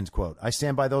 end quote. I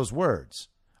stand by those words.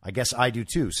 I guess I do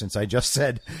too, since I just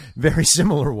said very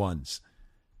similar ones.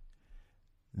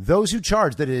 Those who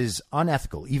charge that it is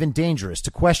unethical, even dangerous,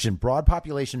 to question broad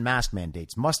population mask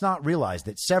mandates must not realize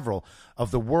that several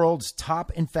of the world's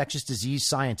top infectious disease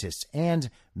scientists and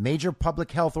major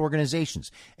public health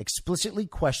organizations explicitly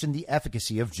question the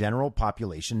efficacy of general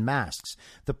population masks.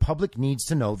 The public needs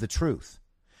to know the truth.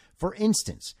 For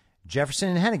instance,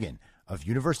 Jefferson and Hennigan of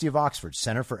University of Oxford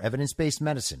Center for Evidence-Based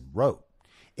Medicine wrote,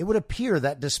 "It would appear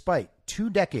that despite 2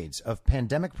 decades of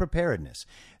pandemic preparedness,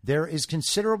 there is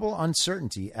considerable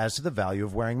uncertainty as to the value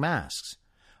of wearing masks.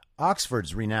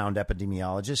 Oxford's renowned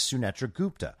epidemiologist Sunetra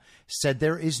Gupta said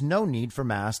there is no need for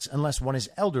masks unless one is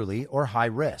elderly or high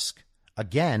risk.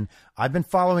 Again, I've been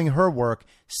following her work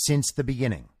since the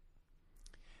beginning."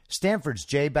 Stanford's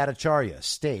Jay Bhattacharya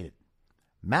stated,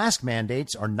 "Mask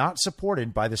mandates are not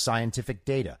supported by the scientific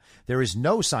data. There is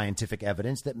no scientific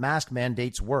evidence that mask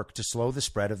mandates work to slow the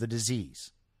spread of the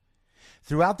disease."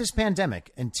 Throughout this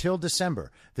pandemic, until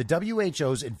December, the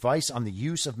WHO's advice on the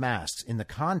use of masks in the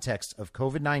context of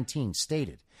COVID-19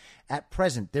 stated, "At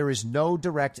present, there is no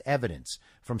direct evidence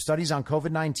from studies on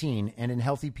COVID-19 and in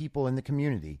healthy people in the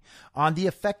community on the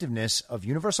effectiveness of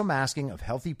universal masking of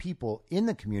healthy people in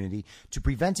the community to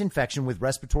prevent infection with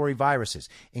respiratory viruses,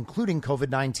 including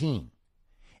COVID-19.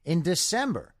 In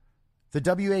December, the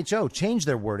WHO changed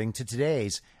their wording to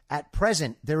today's, "At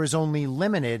present, there is only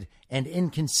limited and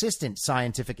inconsistent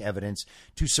scientific evidence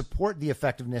to support the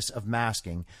effectiveness of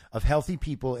masking of healthy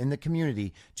people in the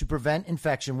community to prevent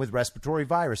infection with respiratory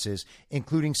viruses,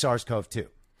 including SARS-CoV-2.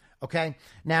 Okay,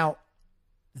 now,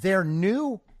 their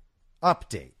new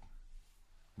update,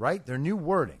 right? Their new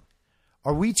wording.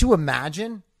 Are we to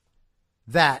imagine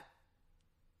that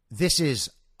this is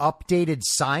updated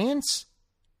science?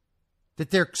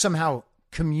 That they're somehow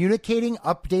communicating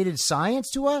updated science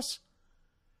to us?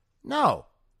 No.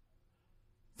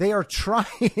 They are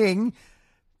trying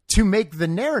to make the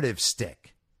narrative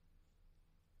stick.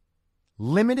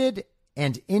 Limited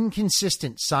and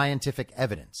inconsistent scientific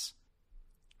evidence,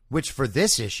 which for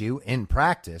this issue in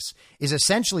practice is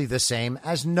essentially the same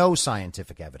as no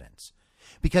scientific evidence.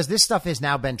 Because this stuff has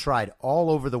now been tried all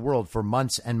over the world for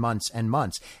months and months and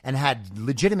months and had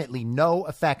legitimately no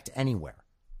effect anywhere.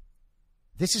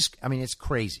 It's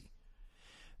crazy.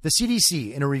 The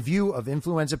CDC, in a review of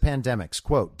influenza pandemics,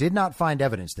 quote, "did not find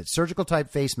evidence that surgical type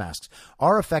face masks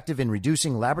are effective in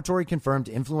reducing laboratory confirmed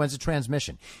influenza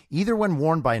transmission, either when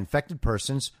worn by infected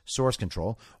persons, source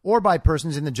control, or by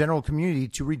persons in the general community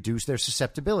to reduce their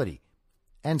susceptibility,"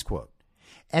 end quote.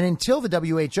 And until the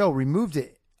WHO removed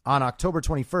it on October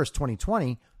 21st,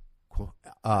 2020,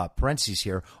 parentheses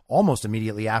here, almost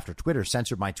immediately after Twitter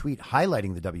censored my tweet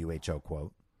highlighting the WHO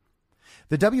quote,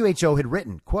 the WHO had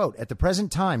written, quote, "At the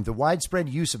present time, the widespread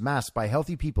use of masks by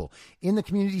healthy people in the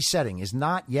community setting is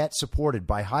not yet supported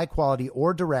by high quality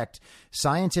or direct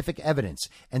scientific evidence,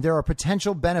 and there are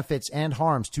potential benefits and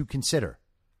harms to consider."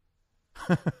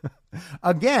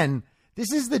 Again,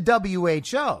 this is the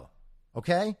WHO,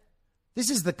 okay? This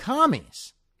is the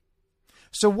commies.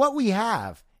 So what we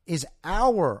have is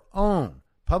our own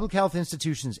public health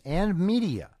institutions and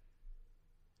media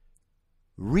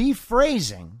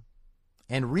rephrasing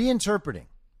and reinterpreting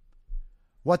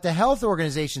what the health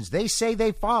organizations they say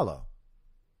they follow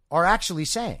are actually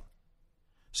saying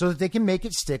so that they can make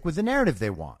it stick with the narrative they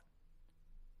want.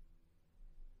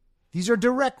 These are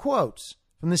direct quotes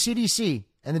from the CDC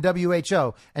and the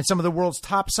WHO and some of the world's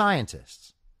top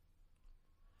scientists.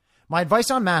 My advice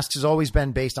on masks has always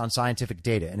been based on scientific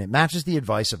data, and it matches the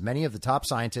advice of many of the top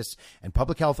scientists and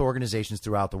public health organizations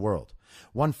throughout the world.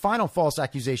 One final false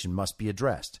accusation must be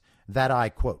addressed, that I,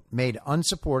 quote, "made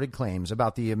unsupported claims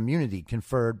about the immunity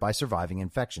conferred by surviving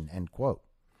infection," end quote.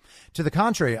 To the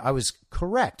contrary, I was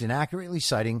correct in accurately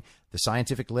citing the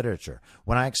scientific literature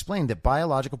when I explained that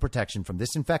biological protection from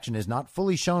this infection is not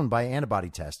fully shown by antibody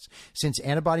tests, since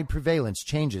antibody prevalence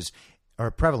changes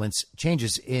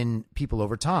in people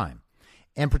over time.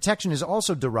 And protection is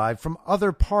also derived from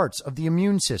other parts of the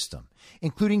immune system,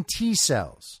 including T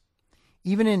cells,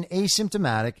 even in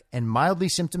asymptomatic and mildly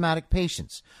symptomatic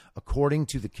patients, according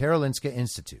to the Karolinska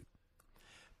Institute.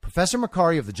 Professor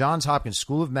Makary of the Johns Hopkins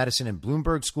School of Medicine and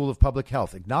Bloomberg School of Public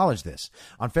Health acknowledged this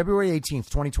on February 18th,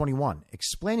 2021,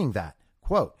 explaining that,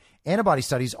 quote, antibody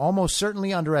studies almost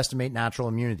certainly underestimate natural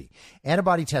immunity.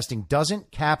 Antibody testing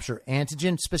doesn't capture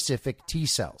antigen-specific T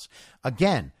cells.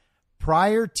 Again,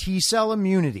 prior T cell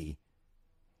immunity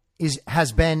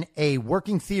has been a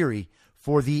working theory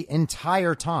for the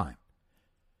entire time.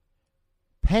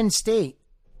 Penn State,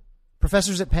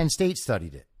 professors at Penn State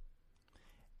studied it.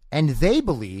 And they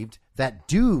believed that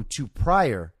due to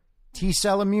prior T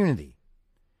cell immunity,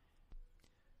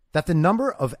 that the number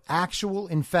of actual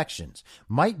infections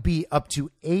might be up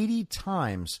to 80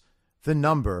 times the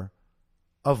number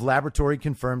of laboratory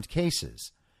confirmed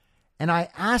cases. And I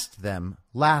asked them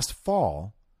last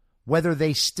fall whether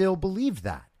they still believed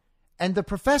that. And the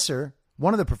professor,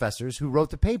 one of the professors who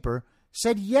wrote the paper,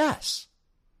 said yes.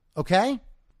 Okay?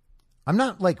 I'm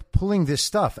not like pulling this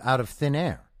stuff out of thin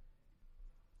air.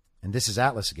 And this is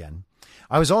Atlas again.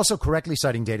 I was also correctly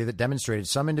citing data that demonstrated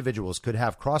some individuals could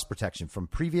have cross-protection from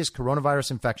previous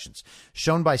coronavirus infections,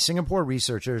 shown by Singapore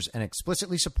researchers and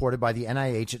explicitly supported by the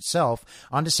NIH itself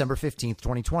on December 15,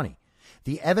 2020.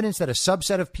 The evidence that a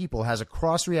subset of people has a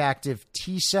cross-reactive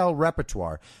T-cell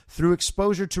repertoire through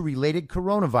exposure to related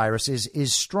coronaviruses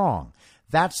is strong.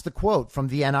 That's the quote from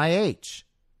the NIH.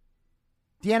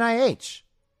 The NIH.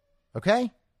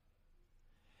 Okay?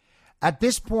 At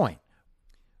this point,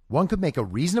 one could make a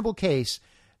reasonable case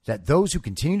that those who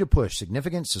continue to push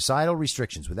significant societal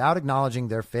restrictions without acknowledging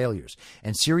their failures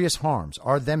and serious harms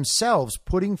are themselves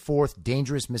putting forth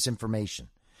dangerous misinformation.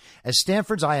 As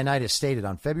Stanford's Ioannidis stated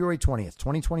on February 20th,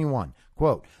 2021,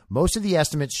 quote, most of the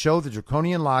estimates show the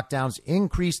draconian lockdowns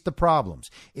increased the problems.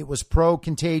 It was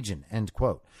pro-contagion, end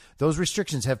quote. Those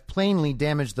restrictions have plainly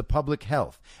damaged the public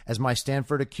health, as my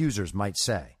Stanford accusers might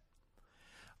say.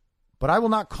 But I will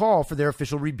not call for their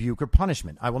official rebuke or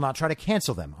punishment. I will not try to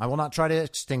cancel them. I will not try to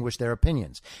extinguish their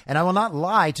opinions. And I will not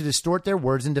lie to distort their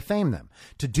words and defame them.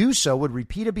 To do so would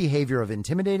repeat a behavior of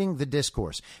intimidating the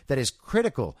discourse that is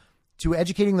critical to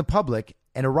educating the public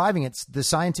and arriving at the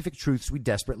scientific truths we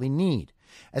desperately need.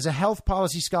 As a health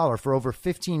policy scholar for over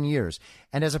 15 years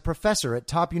and as a professor at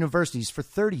top universities for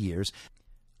 30 years,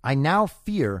 I now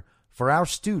fear for our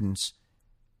students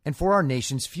and for our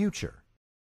nation's future.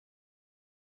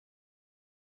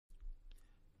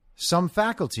 Some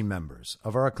faculty members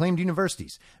of our acclaimed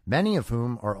universities, many of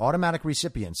whom are automatic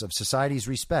recipients of society's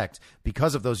respect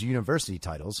because of those university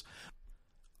titles,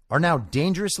 are now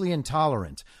dangerously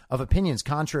intolerant of opinions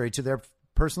contrary to their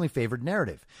personally favored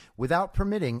narrative. Without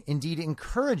permitting, indeed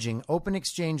encouraging, open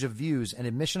exchange of views and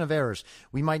admission of errors,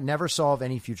 we might never solve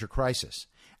any future crisis.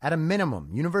 At a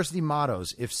minimum, university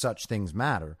mottos, if such things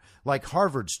matter, like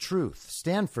Harvard's Truth,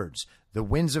 Stanford's The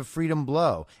Winds of Freedom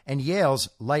Blow, and Yale's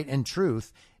Light and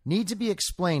Truth, need to be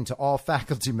explained to all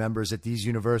faculty members at these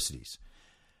universities.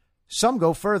 Some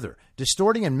go further,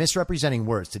 distorting and misrepresenting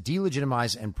words to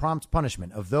delegitimize and prompt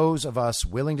punishment of those of us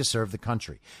willing to serve the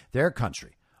country, their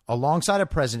country, alongside a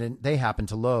president they happen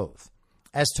to loathe.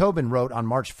 As Tobin wrote on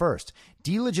March 1st,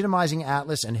 delegitimizing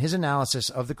Atlas and his analysis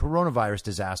of the coronavirus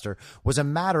disaster was a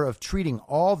matter of treating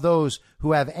all those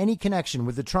who have any connection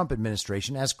with the Trump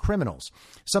administration as criminals,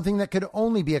 something that could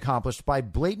only be accomplished by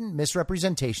blatant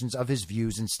misrepresentations of his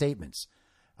views and statements.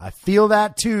 I feel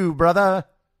that too, brother.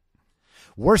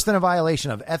 Worse than a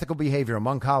violation of ethical behavior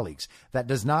among colleagues that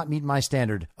does not meet my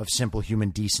standard of simple human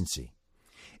decency.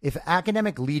 If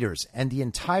academic leaders and the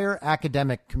entire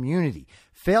academic community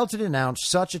fail to denounce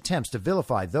such attempts to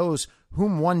vilify those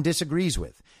whom one disagrees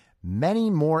with,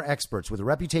 many more experts with a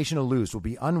reputation to lose will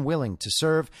be unwilling to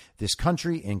serve this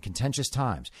country in contentious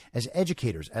times. As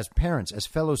educators, as parents, as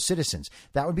fellow citizens,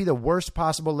 that would be the worst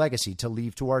possible legacy to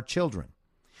leave to our children.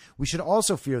 We should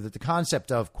also fear that the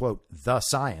concept of, quote, the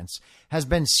science, has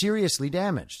been seriously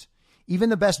damaged. Even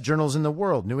the best journals in the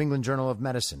world, New England Journal of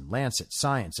Medicine, Lancet,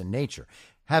 Science, and Nature,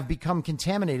 have become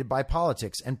contaminated by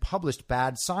politics and published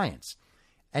bad science.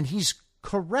 And he's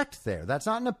correct there. That's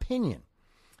not an opinion.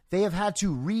 They have had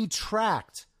to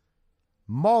retract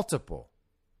multiple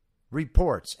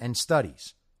reports and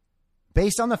studies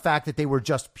based on the fact that they were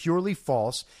just purely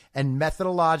false and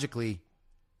methodologically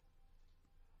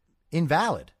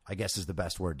invalid, I guess is the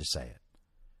best word to say it.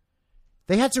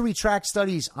 They had to retract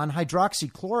studies on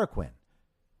hydroxychloroquine.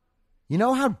 You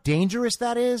know how dangerous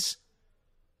that is?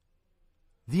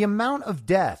 The amount of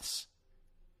deaths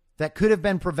that could have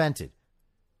been prevented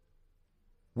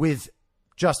with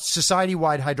just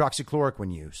society-wide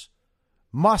hydroxychloroquine use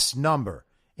must number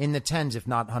in the tens, if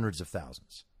not hundreds of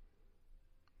thousands.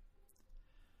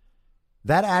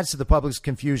 That adds to the public's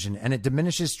confusion, and it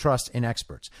diminishes trust in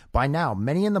experts. By now,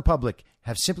 many in the public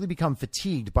have simply become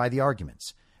fatigued by the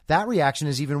arguments. That reaction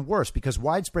is even worse because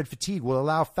widespread fatigue will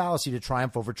allow fallacy to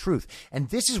triumph over truth. And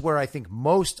this is where I think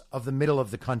most of the middle of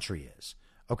the country is,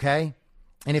 okay?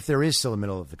 And if there is still a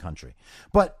middle of the country.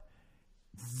 But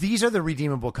these are the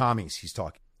redeemable commies he's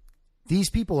talking. These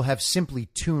people have simply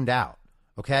tuned out,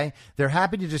 okay? They're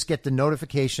happy to just get the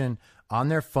notification on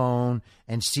their phone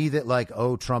and see that, like,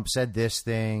 oh, Trump said this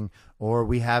thing, or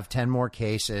we have 10 more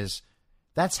cases.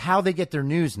 That's how they get their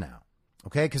news now,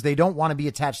 okay? Because they don't want to be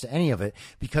attached to any of it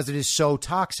because it is so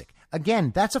toxic.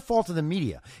 Again, that's a fault of the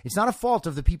media. It's not a fault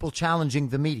of the people challenging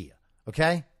the media,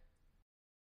 okay?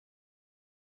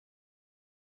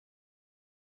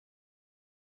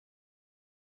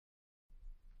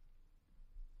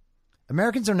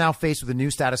 Americans are now faced with a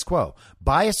new status quo.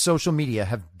 Biased social media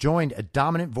have joined a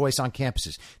dominant voice on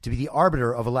campuses to be the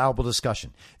arbiter of allowable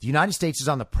discussion. The United States is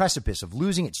on the precipice of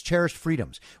losing its cherished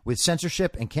freedoms with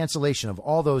censorship and cancellation of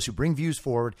all those who bring views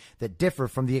forward that differ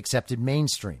from the accepted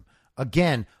mainstream.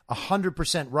 Again,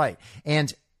 100% right.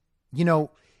 And, you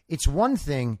know, it's one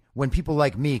thing when people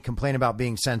like me complain about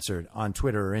being censored on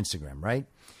Twitter or Instagram, right?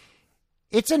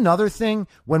 It's another thing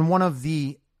when one of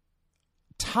the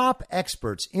top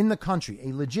experts in the country,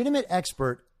 a legitimate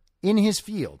expert in his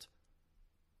field,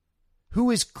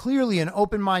 who is clearly an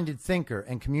open-minded thinker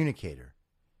and communicator,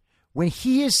 when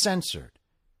he is censored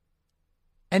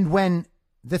and when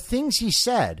the things he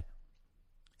said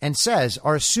and says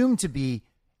are assumed to be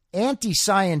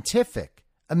anti-scientific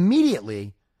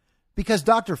immediately because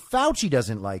Dr. Fauci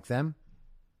doesn't like them,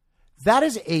 that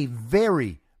is a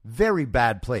very, very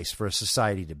bad place for a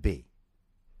society to be.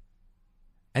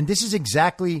 And this is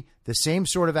exactly the same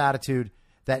sort of attitude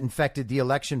that infected the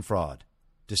election fraud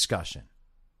discussion.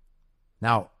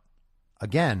 Now,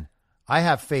 again, I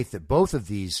have faith that both of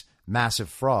these massive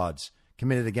frauds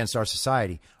committed against our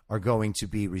society are going to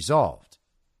be resolved.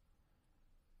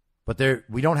 But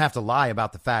we don't have to lie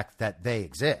about the fact that they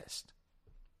exist.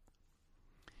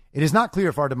 It is not clear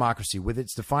if our democracy, with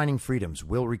its defining freedoms,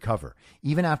 will recover,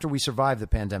 even after we survive the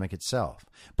pandemic itself.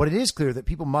 But it is clear that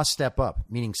people must step up,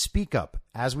 meaning speak up,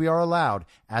 as we are allowed,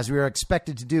 as we are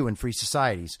expected to do in free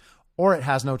societies, or it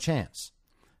has no chance.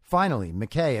 Finally,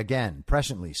 McKay again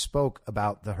presciently spoke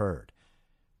about the herd.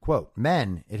 Quote,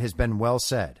 "Men, it has been well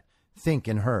said, think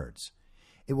in herds.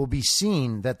 It will be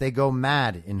seen that they go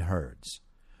mad in herds,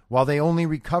 while they only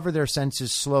recover their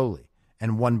senses slowly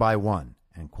and one by one,"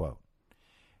 end quote.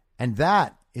 And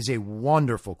that is a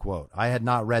wonderful quote. I had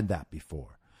not read that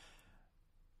before.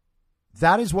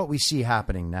 That is what we see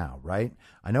happening now, right?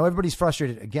 I know everybody's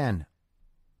frustrated. Again,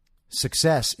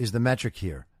 success is the metric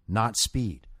here, not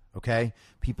speed, okay?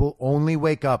 People only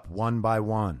wake up one by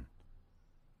one.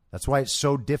 That's why it's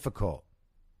so difficult.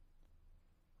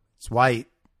 It's why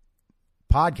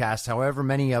podcasts, however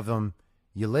many of them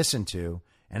you listen to,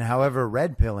 and however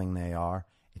red-pilling they are,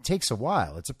 it takes a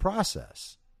while. It's a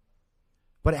process.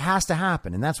 But it has to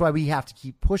happen, and that's why we have to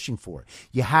keep pushing for it.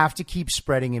 You have to keep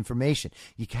spreading information.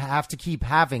 You have to keep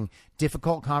having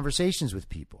difficult conversations with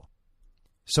people.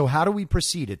 So how do we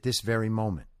proceed at this very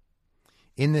moment?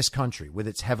 In this country, with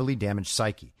its heavily damaged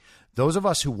psyche, those of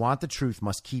us who want the truth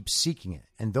must keep seeking it,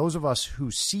 and those of us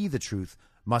who see the truth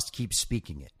must keep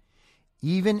speaking it,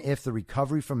 even if the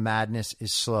recovery from madness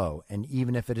is slow, and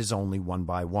even if it is only one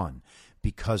by one,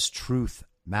 because truth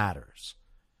matters.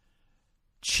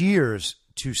 Cheers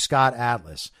to Scott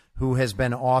Atlas, who has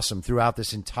been awesome throughout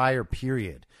this entire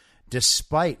period,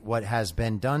 despite what has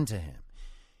been done to him.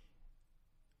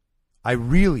 I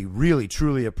really, really,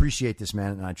 truly appreciate this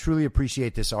man, and I truly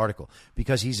appreciate this article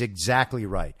because he's exactly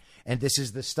right. And this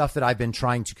is the stuff that I've been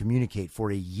trying to communicate for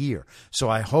a year. So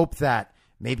I hope that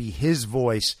maybe his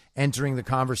voice entering the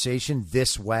conversation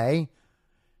this way,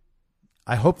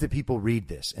 I hope that people read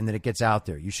this and that it gets out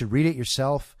there. You should read it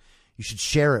yourself. You should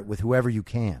share it with whoever you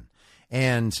can.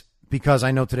 And because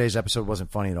I know today's episode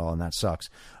wasn't funny at all, and that sucks.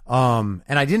 And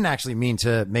I didn't actually mean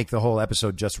to make the whole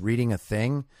episode just reading a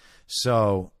thing.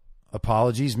 So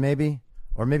apologies, maybe.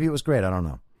 Or maybe it was great. I don't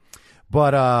know.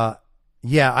 But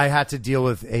yeah, I had to deal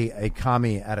with a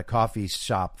commie at a coffee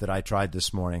shop that I tried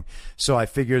this morning. So I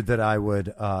figured that I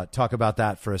would talk about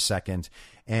that for a second.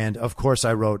 And, of course,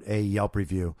 I wrote a Yelp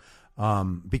review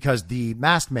because the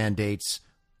mask mandates,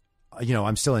 you know,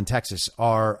 I'm still in Texas,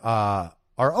 are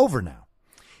over now.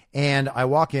 And I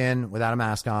walk in without a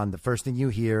mask on. The first thing you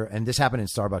hear, and this happened in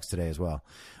Starbucks today as well.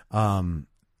 Can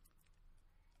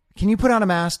you put on a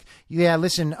mask? Yeah,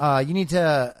 listen, you need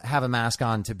to have a mask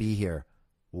on to be here.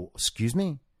 Well, excuse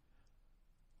me?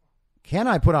 Can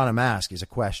I put on a mask is a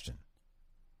question.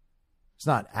 It's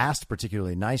not asked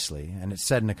particularly nicely, and it's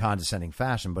said in a condescending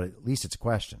fashion, but at least it's a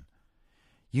question.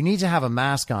 You need to have a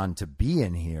mask on to be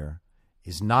in here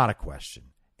is not a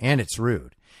question. and it's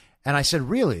rude. And I said,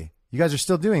 really? You guys are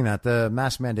still doing that? The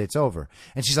mask mandate's over.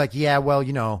 And she's like, yeah, well,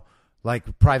 you know,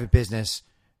 like private business.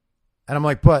 And I'm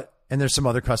like, but, and there's some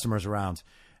other customers around.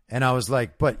 And I was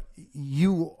like, but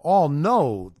you all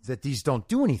know that these don't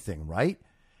do anything, right?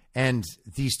 And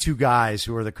these two guys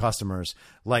who are the customers,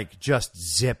 like, just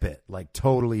zip it, like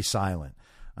totally silent.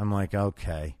 I'm like,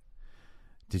 okay.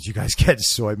 Did you guys get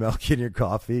soy milk in your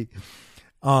coffee?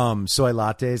 Soy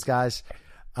lattes, guys.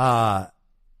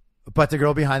 But the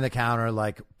girl behind the counter,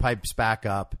 like, pipes back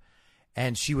up.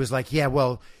 And she was like, yeah,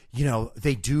 well, you know,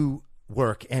 they do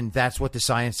work. And that's what the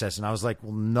science says. And I was like,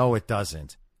 well, no, it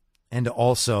doesn't. And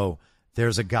also,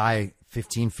 there's a guy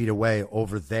 15 feet away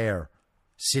over there,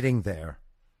 sitting there,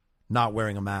 not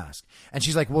wearing a mask. And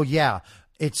she's like, well, yeah,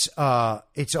 it's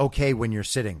okay when you're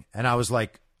sitting. And I was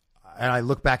like, and I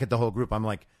look back at the whole group. I'm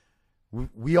like,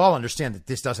 we all understand that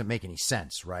this doesn't make any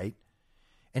sense, right?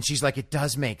 And she's like, it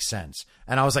does make sense.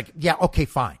 And I was like, yeah, okay,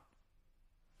 fine.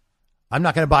 I'm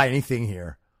not going to buy anything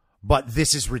here, but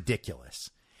this is ridiculous.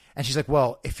 And she's like,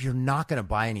 well, if you're not going to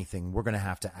buy anything, we're going to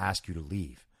have to ask you to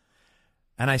leave.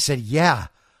 And I said, yeah,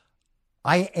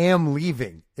 I am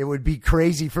leaving. It would be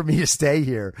crazy for me to stay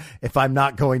here if I'm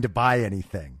not going to buy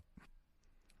anything.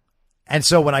 And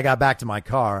so when I got back to my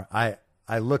car,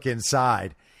 I look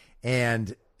inside,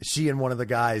 and she and one of the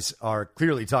guys are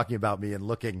clearly talking about me and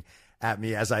looking at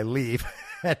me as I leave.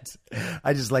 And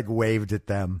I just like waved at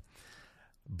them.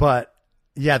 But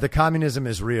yeah, the communism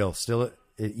is real still,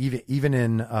 even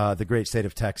in the great state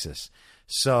of Texas.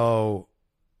 So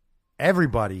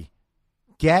everybody,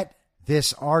 get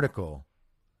this article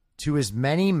to as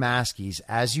many maskies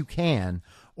as you can,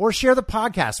 or share the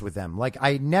podcast with them. Like,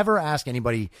 I never ask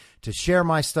anybody to share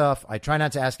my stuff. I try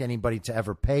not to ask anybody to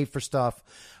ever pay for stuff,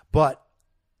 but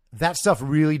that stuff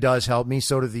really does help me.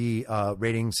 So do the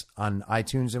ratings on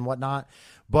iTunes and whatnot.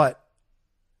 But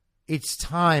it's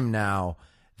time now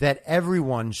that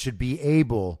everyone should be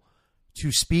able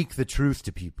to speak the truth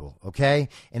to people. Okay.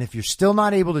 And if you're still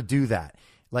not able to do that,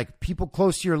 like, people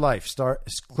close to your life,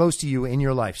 close to you in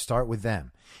your life, start with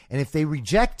them. And if they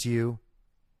reject you,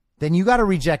 then you got to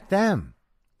reject them.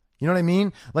 You know what I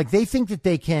mean? Like, they think that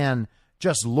they can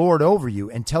just lord over you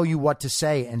and tell you what to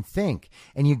say and think.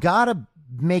 And you got to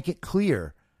make it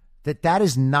clear that that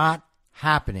is not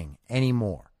happening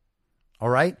anymore. All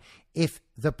right? If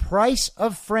the price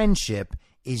of friendship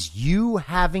is you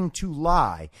having to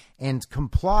lie and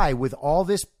comply with all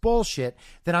this bullshit,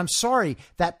 then I'm sorry,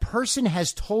 that person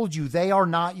has told you they are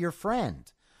not your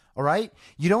friend. All right?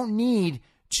 You don't need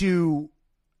to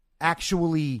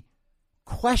actually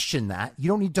question that. You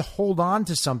don't need to hold on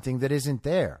to something that isn't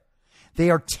there. They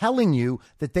are telling you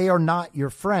that they are not your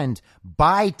friend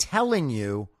by telling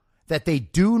you that they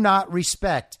do not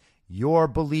respect your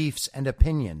beliefs and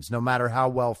opinions, no matter how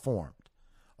well formed.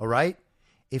 All right?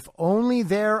 If only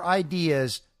their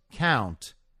ideas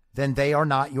count, then they are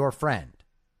not your friend.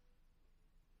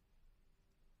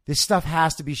 This stuff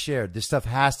has to be shared. This stuff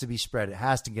has to be spread. It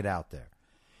has to get out there.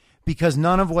 Because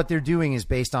none of what they're doing is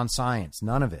based on science.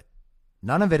 None of it.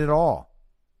 None of it at all.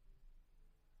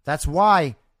 That's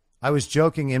why I was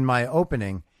joking in my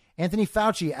opening. Anthony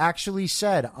Fauci actually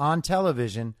said on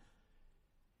television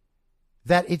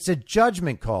that it's a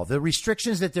judgment call. The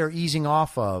restrictions that they're easing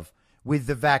off of with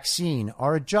the vaccine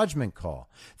are a judgment call.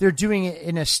 They're doing it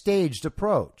in a staged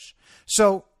approach.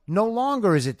 So no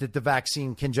longer is it that the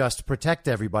vaccine can just protect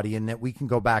everybody and that we can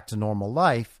go back to normal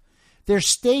life. They're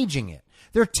staging it.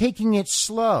 They're taking it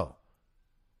slow.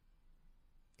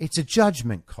 It's a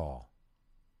judgment call.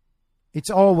 It's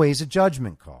always a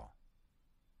judgment call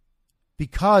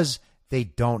because they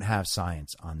don't have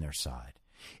science on their side.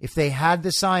 If they had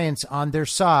the science on their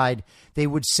side, they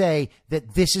would say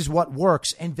that this is what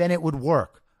works, and then it would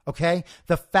work. Okay?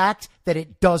 The fact that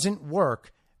it doesn't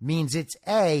work means it's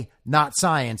A, not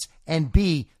science, and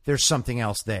B, there's something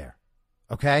else there.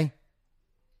 Okay?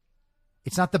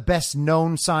 It's not the best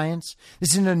known science.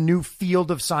 This isn't a new field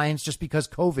of science just because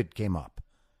COVID came up.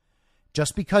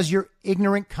 Just because your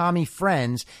ignorant commie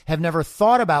friends have never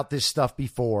thought about this stuff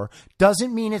before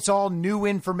doesn't mean it's all new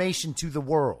information to the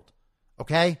world.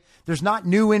 Okay? There's not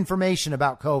new information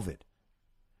about COVID.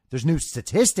 There's new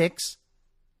statistics.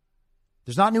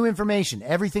 There's not new information.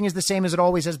 Everything is the same as it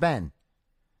always has been.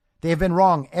 They have been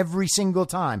wrong every single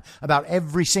time about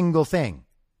every single thing.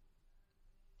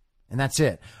 And that's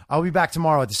it. I'll be back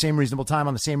tomorrow at the same reasonable time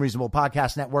on the same reasonable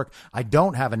podcast network. I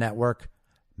don't have a network.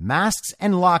 Masks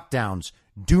and lockdowns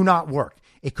do not work.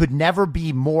 It could never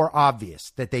be more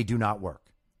obvious that they do not work.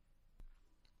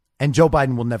 And Joe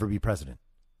Biden will never be president.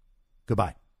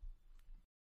 Goodbye.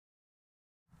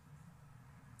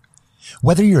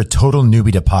 Whether you're a total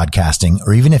newbie to podcasting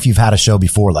or even if you've had a show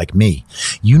before like me,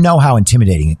 you know how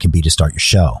intimidating it can be to start your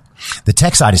show. The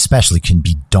tech side especially can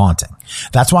be daunting.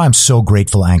 That's why I'm so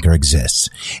grateful Anchor exists.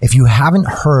 If you haven't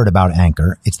heard about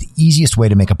Anchor, it's the easiest way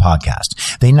to make a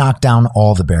podcast. They knock down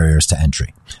all the barriers to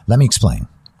entry. Let me explain.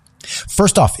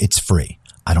 First off, it's free.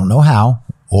 I don't know how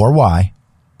or why,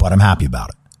 but I'm happy about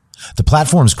it. The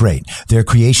platform's great. There are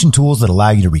creation tools that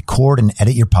allow you to record and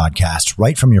edit your podcast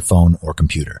right from your phone or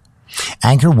computer.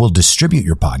 Anchor will distribute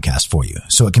your podcast for you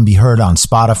so it can be heard on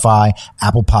Spotify,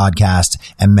 Apple Podcasts,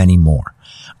 and many more.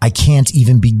 I can't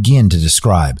even begin to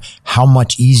describe how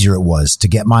much easier it was to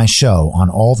get my show on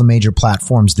all the major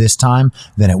platforms this time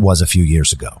than it was a few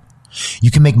years ago.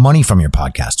 You can make money from your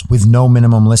podcast with no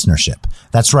minimum listenership.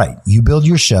 That's right. You build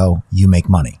your show, you make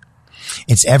money.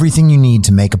 It's everything you need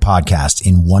to make a podcast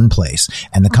in one place,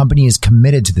 and the company is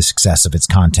committed to the success of its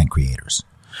content creators.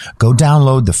 Go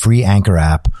download the free Anchor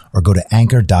app or go to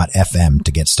anchor.fm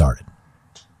to get started.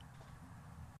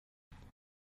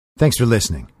 Thanks for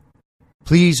listening.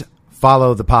 Please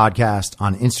follow the podcast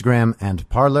on Instagram and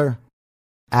Parler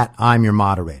at I'm Your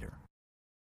Moderator.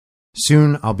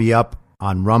 Soon I'll be up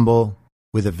on Rumble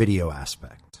with a video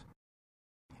aspect.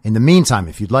 In the meantime,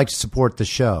 if you'd like to support the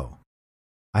show,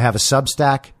 I have a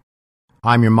Substack,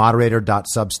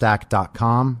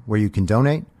 imyourmoderator.substack.com, where you can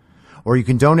donate. Or you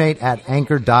can donate at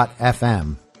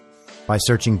anchor.fm by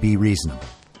searching Be Reasonable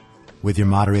with your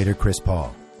moderator, Chris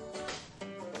Paul.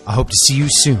 I hope to see you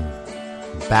soon.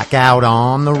 Back out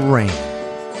on the range.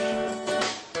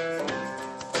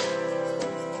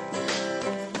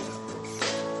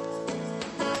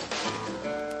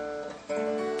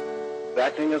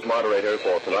 Acting as moderator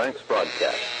for tonight's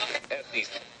broadcast.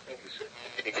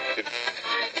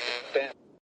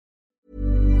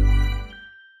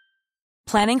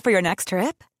 Planning for your next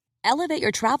trip? Elevate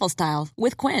your travel style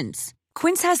with Quince.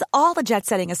 Quince has all the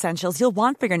jet-setting essentials you'll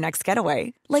want for your next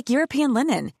getaway, like European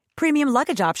linen, premium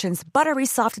luggage options, buttery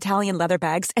soft Italian leather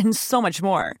bags, and so much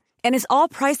more. And is all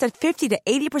priced at 50 to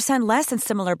 80% less than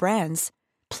similar brands.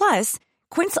 Plus,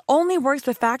 Quince only works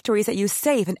with factories that use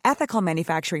safe and ethical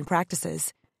manufacturing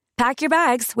practices. Pack your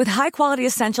bags with high-quality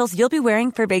essentials you'll be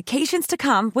wearing for vacations to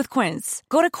come with Quince.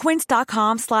 Go to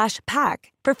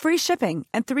quince.com/pack for free shipping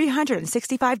and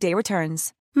 365-day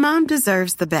returns. Mom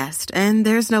deserves the best, and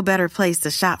there's no better place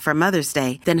to shop for Mother's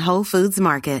Day than Whole Foods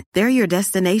Market. They're your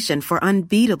destination for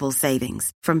unbeatable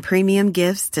savings, from premium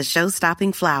gifts to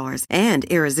show-stopping flowers and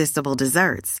irresistible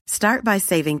desserts. Start by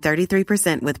saving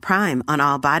 33% with Prime on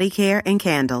all body care and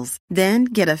candles. Then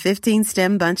get a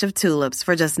 15-stem bunch of tulips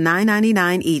for just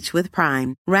 $9.99 each with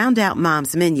Prime. Round out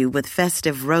Mom's menu with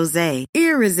festive rosé,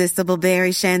 irresistible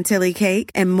berry chantilly cake,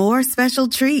 and more special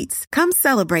treats. Come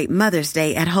celebrate Mother's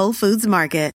Day at Whole Foods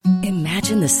Market.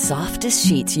 Imagine the softest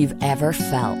sheets you've ever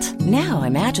felt. Now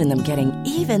imagine them getting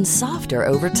even softer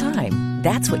over time.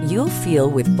 That's what you'll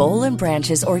feel with Boll &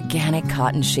 Branch's organic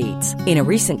cotton sheets. In a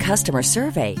recent customer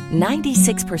survey,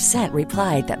 96%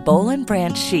 replied that Boll &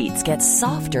 Branch sheets get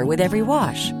softer with every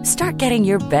wash. Start getting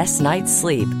your best night's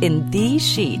sleep in these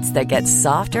sheets that get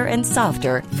softer and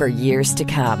softer for years to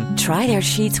come. Try their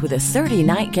sheets with a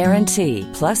 30-night guarantee.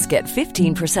 Plus, get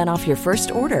 15% off your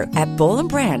first order at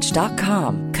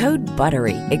bollandbranch.com. Code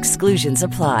BUTTERY. Exclusions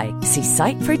apply. See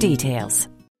site for details.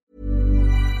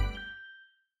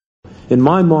 In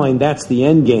my mind, that's the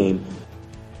end game.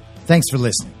 Thanks for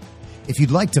listening. If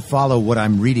you'd like to follow what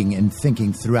I'm reading and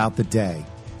thinking throughout the day,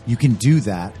 you can do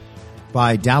that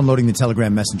by downloading the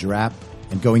Telegram Messenger app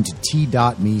and going to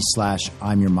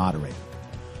t.me/I'm your moderator.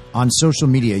 On social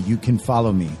media, you can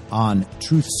follow me on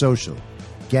Truth Social,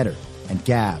 Getter, and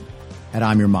Gab at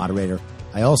I'm your moderator.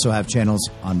 I also have channels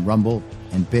on Rumble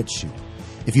and BitChute.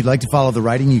 If you'd like to follow the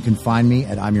writing, you can find me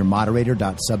at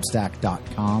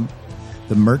imyourmoderator.substack.com.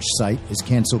 The merch site is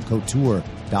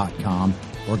cancelcouture.com,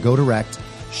 or go direct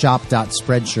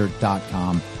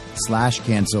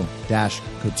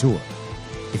shop.spreadshirt.com/cancel-couture.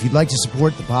 If you'd like to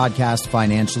support the podcast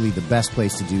financially, the best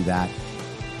place to do that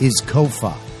is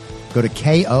Ko-Fi. Go to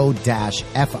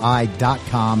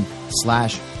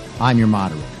ko-fi.com/I'm your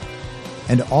moderator.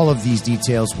 And all of these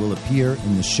details will appear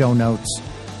in the show notes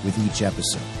with each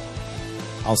episode.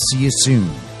 I'll see you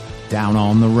soon down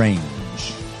on the range.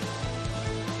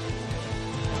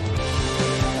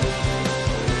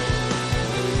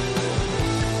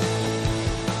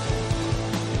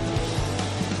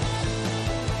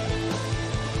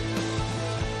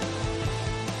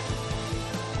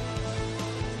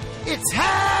 It's